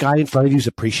think the guy in front of you is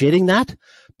appreciating that?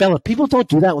 Bella, people don't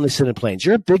do that when they sit in planes.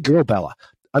 You're a big girl, Bella."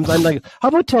 I'm like, how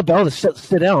about tell Bella to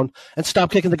sit down and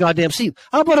stop kicking the goddamn seat?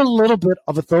 How about a little bit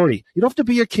of authority? You don't have to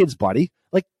be your kid's buddy.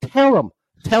 Like, tell them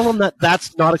that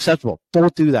that's not acceptable.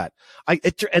 Don't do that.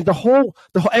 And the whole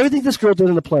everything this girl did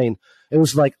in the plane, it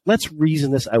was like, let's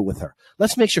reason this out with her.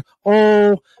 Let's make sure.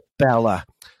 Oh, Bella,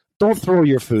 don't throw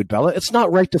your food, Bella. It's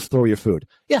not right to throw your food.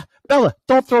 Yeah, Bella,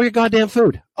 don't throw your goddamn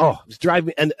food. Oh, it's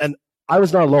driving me. And I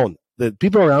was not alone. The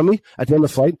people around me at the end of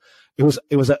the flight, it was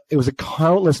a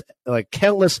countless. The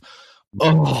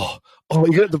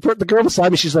girl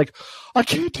beside me, she's like, "I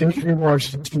can't take it anymore."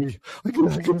 She's like,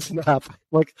 I'm gonna snap.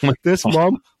 Like this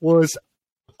mom was,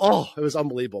 it was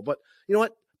unbelievable. But you know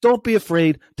what? Don't be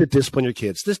afraid to discipline your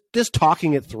kids. This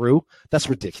talking it through, that's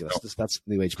ridiculous. That's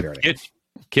new age parenting.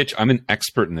 Kitch, I'm an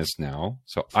expert in this now.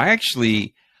 So I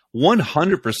actually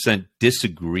 100%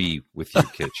 disagree with you,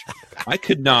 Kitch. I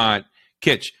could not.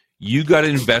 Kitch, you got to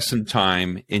invest some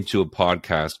time into a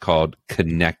podcast called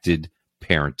Connected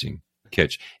Parenting.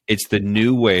 Kitch, it's the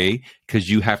new way because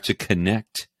you have to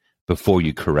connect before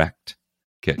you correct.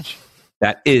 Kitch,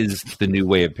 that is the new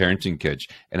way of parenting, Kitch.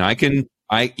 And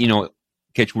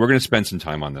Kitch, we're going to spend some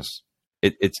time on this.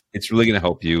 It's really going to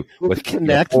help you with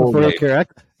connect before you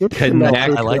correct. Connect.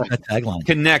 I like that tagline.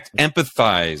 Connect,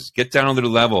 empathize, get down on their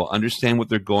level, understand what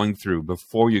they're going through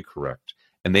before you correct.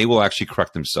 And they will actually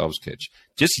correct themselves, Kitch.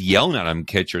 Just yelling at them,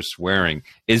 Kitch, or swearing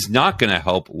is not going to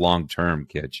help long-term,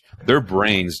 Kitch. Their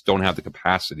brains don't have the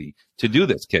capacity to do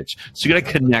this, Kitch. So you got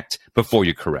to connect before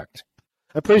you correct.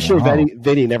 I'm pretty sure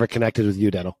Vinny never connected with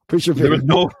you, Dano. Pretty sure there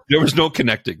was no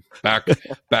connecting back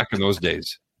in those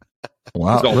days.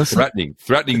 Wow, threatening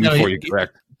before you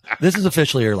correct. This is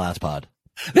officially your last pod.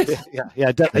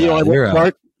 Yeah.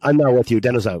 Bart, I'm not with you.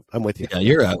 Dano's out. I'm with you. Yeah,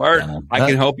 you're out. Bart, I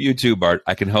can help you too, Bart.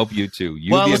 I can help you too.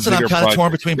 Listen, I'm kind of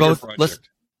torn between both.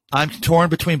 I'm torn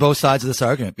between both sides of this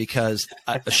argument because,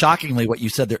 shockingly, what you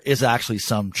said, there is actually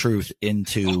some truth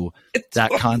into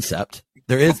that concept.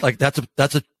 There is that's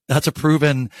That's a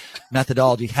proven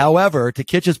methodology. However, to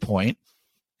Kitch's point,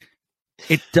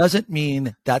 it doesn't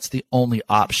mean that's the only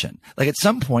option. Like at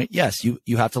some point, yes,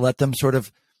 you have to let them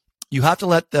you have to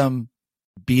let them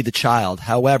be the child.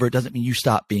 However, it doesn't mean you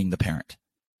stop being the parent.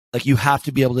 Like you have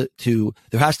to be able to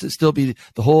there has to still be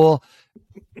the whole,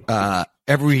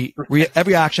 every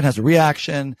action has a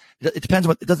reaction. It depends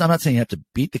I'm not saying you have to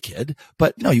beat the kid,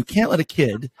 but no, you can't let a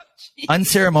kid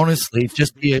unceremoniously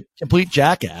just be a complete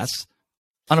jackass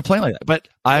on a plane like that. But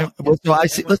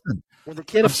listen, when the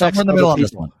kid I'm somewhere in the middle on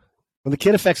this one. When the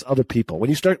kid affects other people, when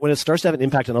it starts to have an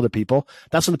impact on other people,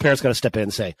 that's when the parents got to step in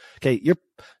and say, "Okay, you're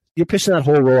pissing that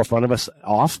whole row in front of us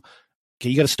off.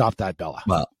 Okay, you got to stop that, Bella."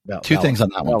 Well, two things on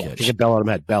that one, Bella. Kitch. Get Bella on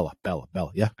the head. Bella.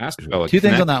 Yeah. Ask Bella. Two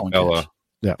things on that one, Bella.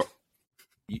 Kitch. Yeah.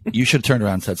 You should have turned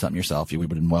around and said something yourself. You would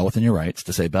have been well within your rights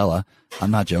to say, "Bella, I'm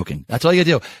not joking." That's all you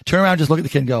gotta do. Turn around, just look at the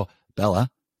kid and go,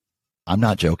 "Bella, I'm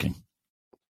not joking.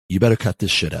 You better cut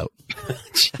this shit out."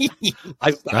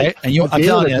 Right? And I'm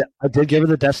telling you, I did give her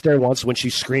the death stare once when she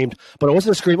screamed, but it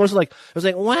wasn't a scream. It was like,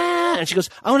 "Wah!" And she goes,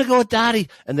 "I want to go with daddy."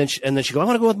 And then she goes, "I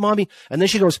want to go with mommy." And then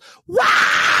she goes, "Wah!"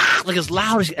 Like as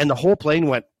loud as, and the whole plane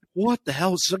went, "What the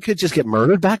hell? Some kid just get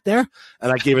murdered back there?"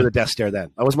 And I gave her the death stare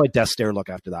then. That was my death stare look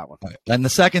after that one. right. And the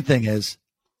second thing is,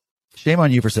 shame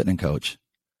on you for sitting in coach.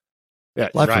 Yeah,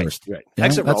 Life right. first. Right. You know,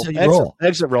 Exit that's roll. how you roll.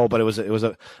 Exit roll, but it was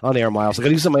on air miles. I got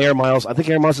to use up my air miles. I think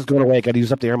air miles is going away. I got to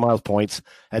use up the air miles points.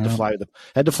 Had to fly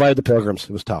with the Pilgrims.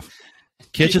 It was tough.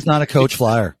 Kitch is not a coach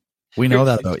flyer. We know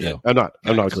that about you. I'm not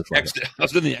a coach flyer. I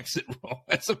was in the exit row.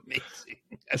 That's amazing.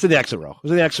 It's in the exit row.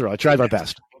 I tried my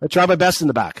best. I tried my best in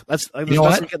the back. You know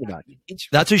what? In the back.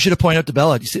 That's what you should have pointed out to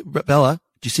Bella. Bella,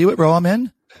 do you see what row I'm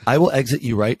in? I will exit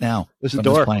you right now. There's a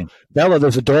door. Bella,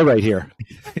 there's a door right here.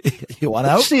 You want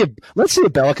out? Let's see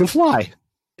if Bella can fly.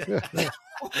 See,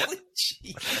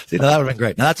 now that would have been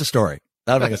great. Now that's a story.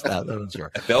 That would have been a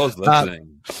story. If Bella's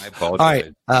listening, I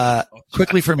apologize. All right.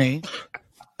 Quickly for me,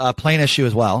 plane issue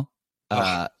as well.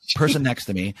 Person next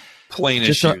to me. Plane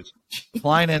issues.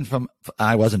 Flying in from,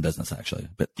 I was in business actually,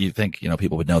 but you think,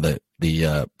 people would know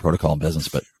the protocol in business,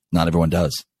 but not everyone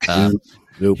does.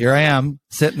 Nope. Here I am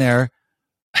sitting there.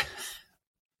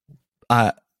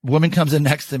 Woman comes in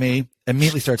next to me,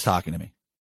 immediately starts talking to me.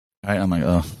 All right. I'm like,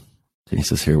 oh,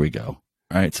 Jesus, here we go. All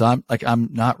right. So I'm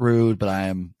not rude, but I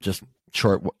am just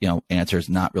short, answers,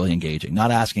 not really engaging,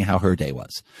 not asking how her day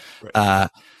was. Right.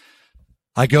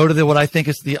 I go to what I think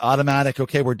is the automatic,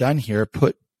 okay, we're done here.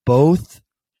 Put both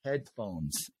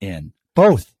headphones in,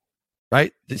 both,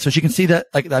 right? So she can see that,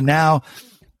 now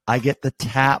I get the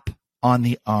tap on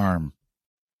the arm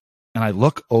and I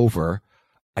look over.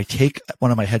 I take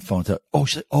one of my headphones out. Oh,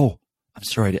 she's like, "Oh, I'm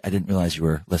sorry. I didn't realize you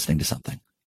were listening to something."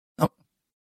 Oh,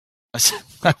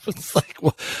 I was like,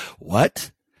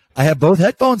 "What? I have both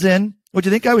headphones in. What do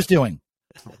you think I was doing?"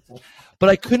 But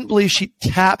I couldn't believe she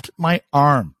tapped my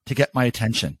arm to get my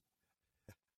attention.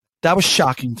 That was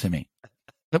shocking to me.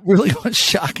 That really was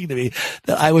shocking to me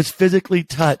that I was physically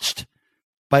touched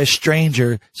by a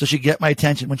stranger so she'd get my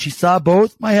attention when she saw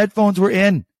both my headphones were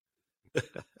in.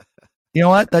 You know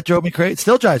what? That drove me crazy. It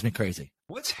still drives me crazy.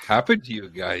 What's happened to you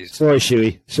guys? Sorry,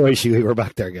 Shuey. We're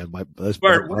back there again.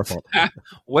 Bart,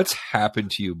 what's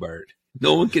happened to you, Bart?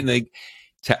 No one can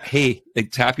tap you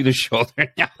on the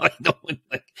shoulder now. No one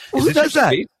who does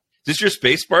that? Is this your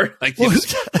space, Bart?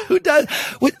 Who does?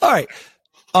 All right.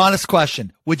 Honest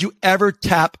question. Would you ever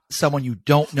tap someone you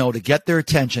don't know to get their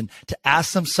attention, to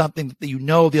ask them something that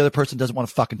the other person doesn't want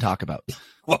to fucking talk about?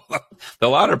 Well, the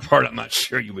latter part, I'm not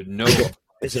sure you would know.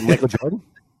 Is it Michael Jordan?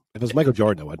 If it was Michael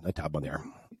Jordan, I'd tap on the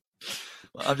arm.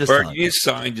 Well, I'm just Bart, you need a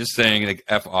sign just saying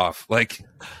F off.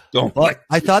 Don't. Well,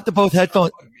 I thought both headphones.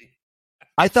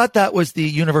 I thought that was the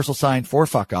universal sign for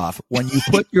fuck off. When you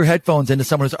put your headphones into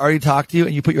someone who's already talked to you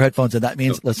and you put your headphones in, that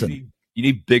means listen. You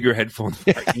need bigger headphones.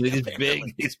 You need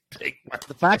these big.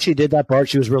 The fact she did that, Bart,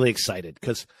 she was really excited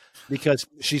because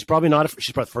she's probably one of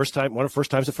the first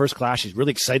times in first class. She's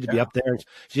really excited to be up there, and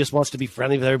she just wants to be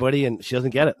friendly with everybody, and she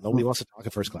doesn't get it. Nobody wants to talk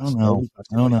in first class. No.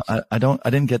 I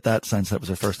didn't get that sense that was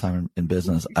her first time in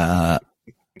business.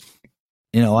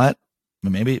 You know what?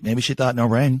 Maybe she thought no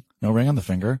ring on the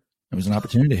finger. It was an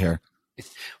opportunity here.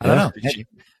 I don't know.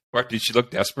 Bart, did she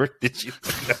look desperate? Did she?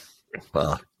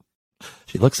 Well,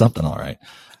 she looks something all right.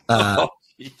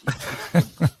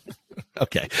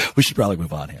 Okay, we should probably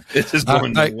move on here. This is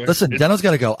going right, listen, Deno's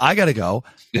got to go. I got to go.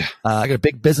 Yeah. I got a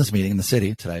big business meeting in the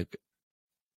city today.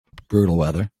 Brutal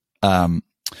weather.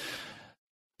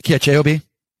 Kitch, AOB?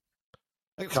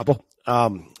 A couple.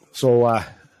 So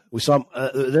we saw,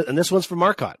 and this one's from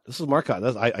Marcotte. This is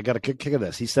Marcotte. I got a kick of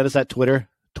this. He sent us that Twitter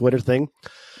thing.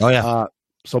 Oh, yeah.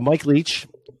 So Mike Leach,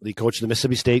 the coach of the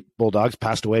Mississippi State Bulldogs,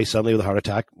 passed away suddenly with a heart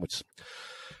attack, which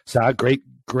sad.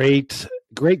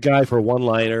 Great guy for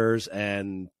one-liners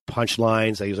and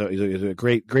punchlines. He's a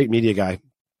great media guy.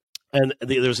 And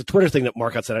there's a Twitter thing that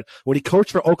Marcotte said when he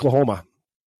coached for Oklahoma.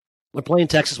 They're playing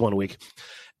Texas one week,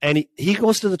 and he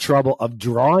goes to the trouble of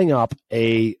drawing up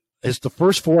the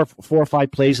first four or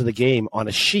five plays of the game on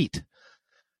a sheet,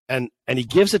 and he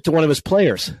gives it to one of his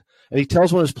players, and he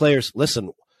tells one of his players,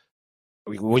 "Listen,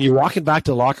 when you're walking back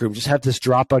to the locker room, just have this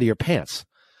drop out of your pants."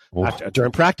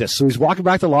 During practice. So he's walking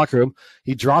back to the locker room.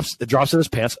 It drops in his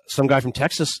pants. Some guy from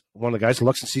Texas, one of the guys,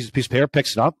 looks and sees a piece of paper,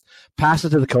 picks it up, passes it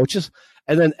to the coaches,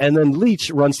 and then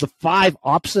Leach runs the 5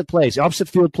 opposite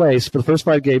field plays for the first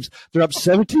 5 games. They're up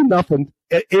 17-0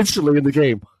 instantly in the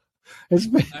game. It's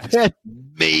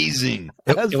amazing.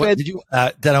 Did you,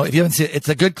 Deno, if you haven't seen it, it's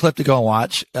a good clip to go and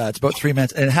watch. It's about 3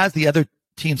 minutes, and it has the other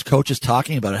team's coaches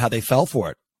talking about it, how they fell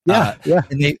for it. Yeah.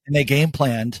 And they game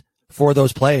planned for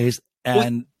those plays.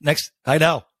 And I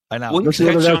know. When you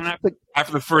catch on that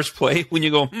after the first play, when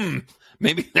you go,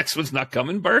 maybe next one's not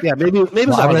coming, Bart. Yeah, maybe it's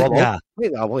not. Yeah.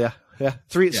 Maybe, yeah.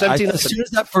 17. As soon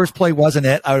as that first play wasn't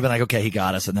it, I would have been like, okay, he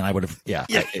got us, and then I would have,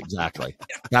 exactly.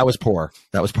 That was poor.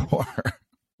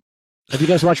 Have you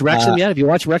guys watched Wrexham yet? Have you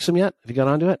watched Wrexham yet? Have you got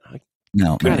onto it?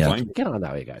 No. Get on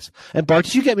that way, guys. And Bart,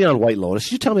 did you get me on White Lotus?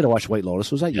 Did you tell me to watch White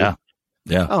Lotus? Was that you?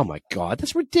 Yeah. Oh my God,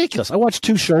 that's ridiculous. I watched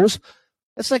 2 shows.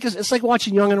 It's like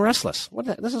watching Young and Restless.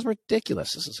 This is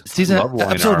ridiculous. This is season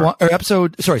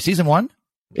 1.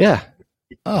 Yeah.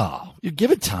 Oh, you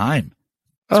give it time.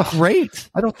 Oh, great.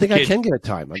 I don't think I can give it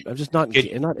time. I'm just not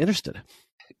interested.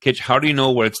 Kitch, how do you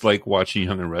know what it's like watching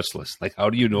Young and Restless? Like, how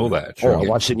do you know that? Oh, I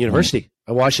watched it in university.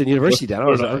 Dan. I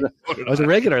was a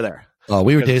regular there. Oh,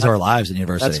 we were Days of Our Lives in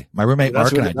university. My roommate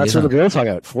Mark and I. That's where the girls hung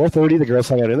out. 4:30, the girls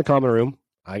hung out in the common room.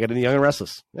 I got into Young and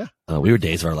Restless. Yeah. We were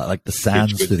Days of Our Lives, like the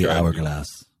sands through the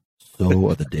hourglass. So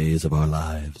are the days of our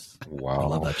lives. Wow. I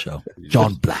love that show.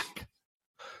 John Black.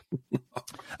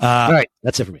 All right.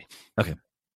 That's it for me. Okay.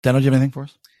 Deno, do you have anything for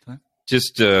us tonight?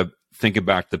 Just thinking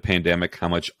back to the pandemic, how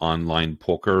much online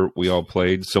poker we all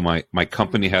played. So my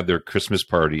company had their Christmas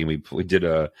party, and we did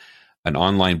an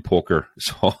online poker.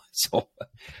 So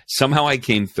somehow I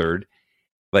came third.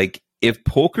 Like, if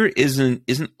poker isn't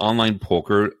online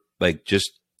poker, like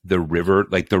just the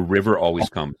river always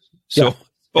comes. So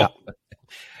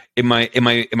in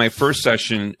my first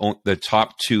session, the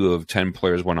top 2 of 10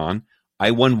 players went on.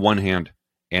 I won one hand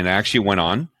and I actually went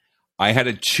on. I had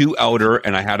a 2-outer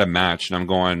and I had a match, and I'm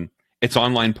going, it's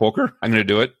online poker. I'm going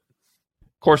to do it.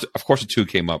 Of course, a 2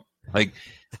 came up. Like,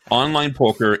 online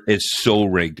poker is so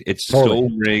rigged. It's so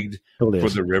rigged for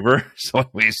the river. So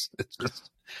anyways, it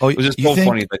was just so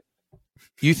funny.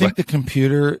 You think the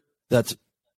computer that's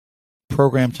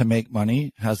programmed to make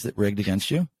money has it rigged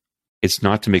against you? It's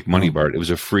not to make money, Bart. It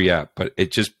was a free app, but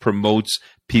it just promotes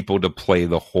people to play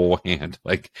the whole hand.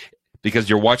 Like, because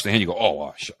you're watching the hand, you go,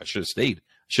 "Oh, I should have stayed.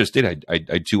 I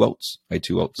had 2 outs. They're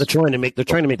trying to make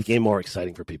the game more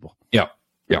exciting for people. Yeah.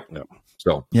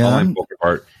 So online poker,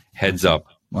 Bart, heads up.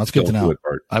 Well, that's good to know.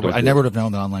 I never would have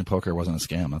known that online poker wasn't a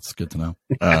scam. That's good to know.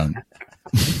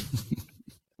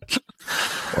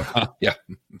 Yeah.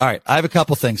 All right. I have a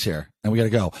couple things here, and we got to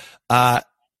go. All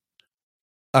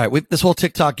right. This whole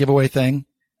TikTok giveaway thing,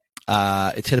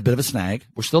 it's hit a bit of a snag.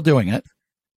 We're still doing it.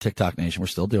 TikTok Nation, we're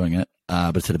still doing it.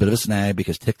 But it's hit a bit of a snag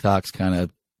because TikTok's kind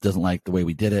of doesn't like the way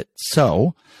we did it.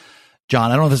 So,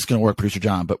 John, I don't know if this is going to work, Producer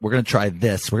John, but we're going to try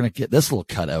this. We're going to get this little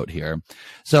cut out here.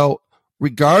 So,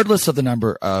 regardless of the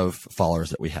number of followers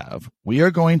that we have, we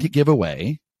are going to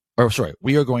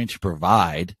we are going to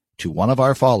provide to one of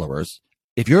our followers.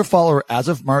 If you're a follower as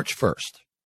of March 1st,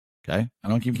 okay, I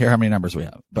don't even care how many numbers we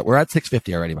have, but we're at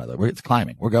 650 already, by the way. It's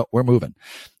climbing. We're moving.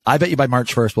 I bet you by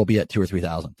March 1st, we'll be at 2,000 or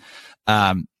 3,000.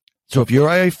 So if you're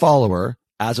a follower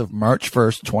as of March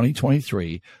 1st,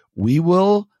 2023, we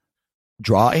will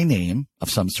draw a name of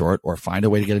some sort or find a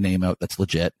way to get a name out that's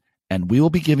legit. And we will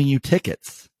be giving you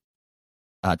tickets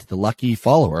to the lucky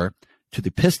follower to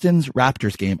the Pistons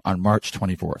Raptors game on March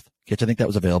 24th. Which I think that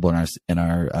was available in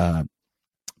our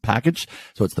package.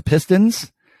 So it's the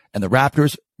Pistons and the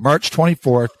Raptors, March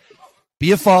 24th.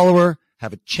 Be a follower,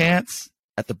 have a chance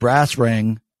at the brass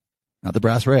ring, not the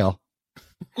brass rail,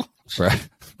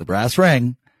 the brass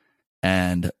ring,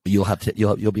 and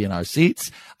you'll be in our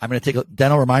seats. I'm going to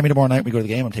Deno, remind me tomorrow night when we go to the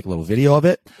game. I'm going to take a little video of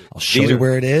it. I'll show you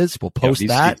where it is. We'll post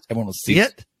that. Seats. Everyone will see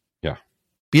it. Yeah.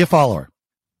 Be a follower.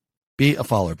 Be a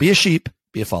follower. Be a sheep.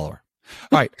 Be a follower.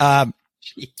 All right.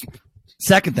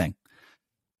 Second thing.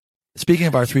 Speaking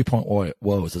of our 3-point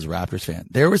woes as a Raptors fan,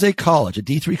 there was a college, a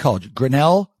D3 college,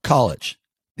 Grinnell College,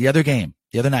 the other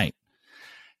night.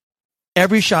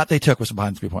 Every shot they took was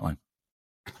behind the 3-point line.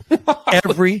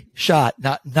 Every shot,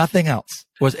 nothing else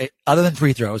was other than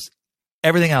free throws.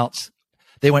 Everything else,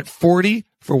 they went 40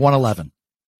 for 111.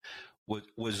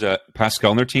 Was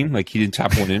Pascal on their team? Like he didn't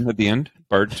tap one in at the end?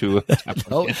 Bart to tap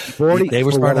No, 40. they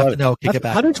were smart enough to know, kick it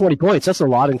back. 120 points. That's a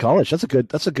lot in college. That's a good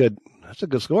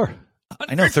score.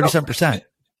 I know, 37%.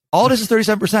 All it is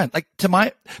 37%.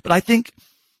 But I think,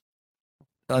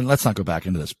 and let's not go back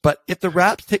into this, but if the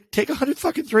Raps take 100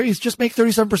 fucking threes, just make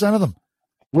 37% of them.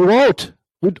 We won't.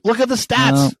 Look at the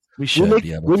stats. No, we should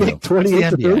be able to. We make 28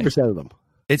 to 30% of them.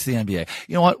 It's the NBA.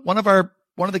 You know what? One of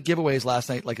the giveaways last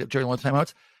night, like during one of the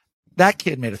timeouts, that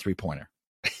kid made a 3-pointer.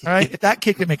 All right. If that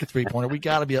kid can make a 3-pointer, we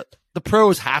got to the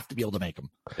pros have to be able to make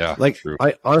them. Yeah. Like, true.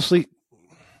 I honestly,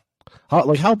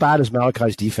 how bad is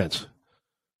Malachi's defense?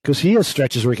 Because he has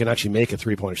stretches where he can actually make a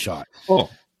 3-point shot.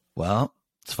 Oh, well,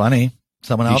 it's funny.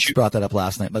 Someone else brought that up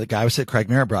last night, but the guy Craig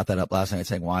Mira brought that up last night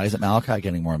saying, why isn't Malachi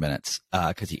getting more minutes?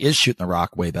 Because he is shooting the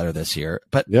rock way better this year,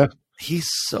 but yeah, he's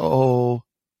so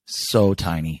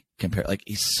tiny compared. Like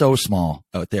he's so small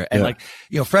out there. And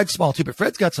Fred's small too, but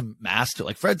Fred's got some mass to it.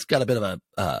 Like Fred's got a bit of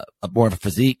a more of a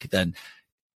physique than,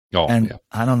 I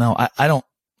don't know. I don't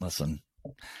listen.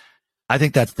 I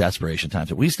think that's desperation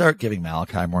times. If we start giving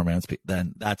Malachi more minutes,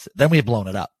 then we have blown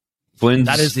it up.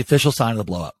 That is the official sign of the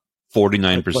blow up.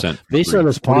 49%. Based on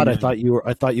this pod, I thought you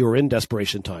were in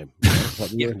desperation time. I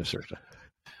thought you were in desperation.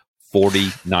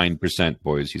 49%,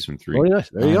 boys. He's from 3. 49.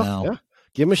 There you go. Yeah.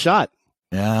 Give him a shot.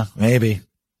 Yeah, maybe.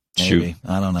 Shoot.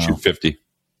 I don't know. Shoot 50.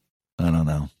 I don't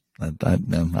know.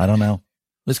 I don't know.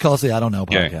 Let's call it the I don't know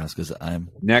podcast because I'm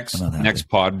next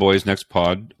pod, boys. Next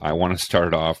pod. I want to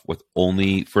start off with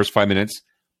only first 5 minutes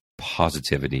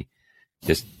positivity,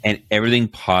 and everything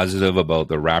positive about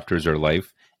the Raptors or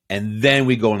life. And then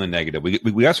we go in the negative. We got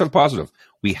to start with positive.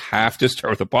 We have to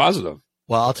start with the positive.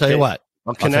 Well, I'll tell you what.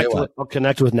 I'll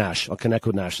connect with Nash. I'll connect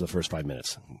with Nash in the first 5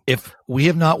 minutes. If we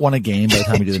have not won a game by the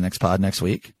time we do the next pod next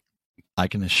week, I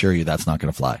can assure you that's not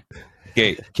going to fly.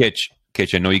 Okay, Kitch,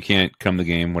 I know you can't come to the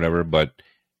game, whatever, but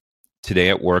today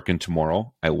at work and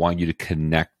tomorrow, I want you to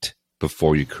connect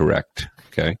before you correct.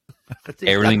 Okay?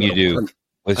 Everything you do.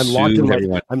 I'm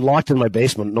locked in my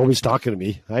basement. Nobody's talking to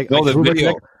me.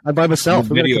 I'm by myself.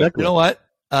 You know what?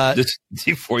 Just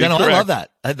before you I love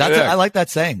that. I like that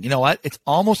saying. You know what? It's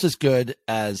almost as good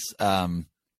as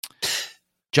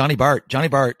Johnny Bart. Johnny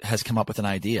Bart has come up with an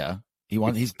idea.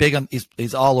 He's big on.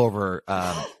 He's all over.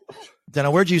 Dano,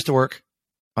 where'd you used to work?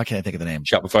 Why can't I think of the name?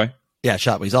 Shopify. Yeah,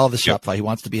 Shopify. He's all of the Shopify. He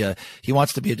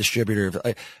wants to be a distributor.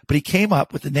 But he came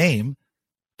up with the name,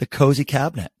 the Cozy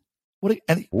Cabinet.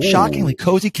 Shockingly,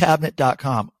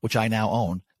 cozycabinet.com, which I now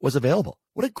own, was available.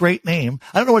 What a great name.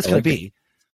 I don't know what it's going to be.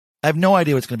 I have no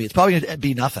idea what it's going to be. It's probably going to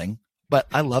be nothing, but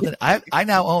I love it. I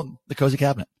now own the Cozy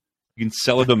Cabinet. You can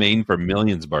sell a domain for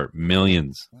millions, Bart.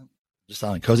 Millions. Just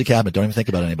selling Cozy Cabinet. Don't even think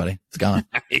about anybody. It's gone.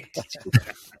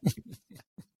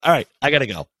 All right. I got to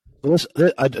go.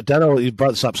 Dano, you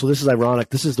brought this up. So this is ironic.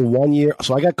 This is the 1 year.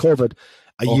 So I got COVID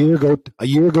a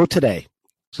year ago today.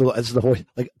 So it's the whole,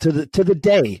 to the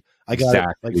day. I got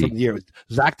it from the year.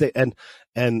 Zach,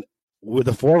 and with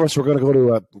the four of us, we're going to go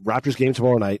to a Raptors game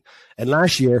tomorrow night. And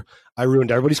last year, I ruined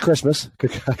everybody's Christmas.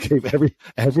 I gave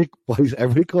everybody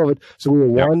COVID. So we were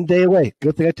 1 day away.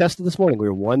 Good thing I tested this morning. We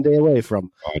were 1 day away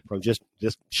from just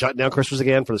shutting down Christmas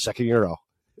again for the second year in a row.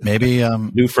 Maybe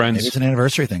new friends. Maybe it's an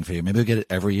anniversary thing for you. Maybe we'll get it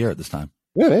every year at this time.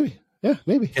 Yeah, maybe. Yeah,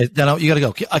 maybe. Then you got to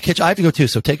go. Kitch, I have to go too.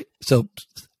 So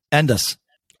end us.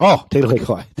 Oh, take it away,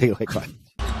 Kawhi.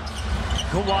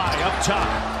 Kawhi up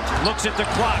top, looks at the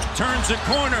clock, turns the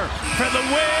corner for the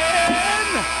win.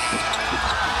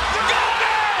 Got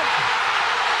it!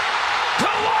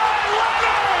 Kawhi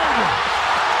Leonard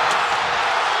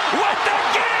with the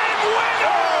game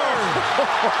winner.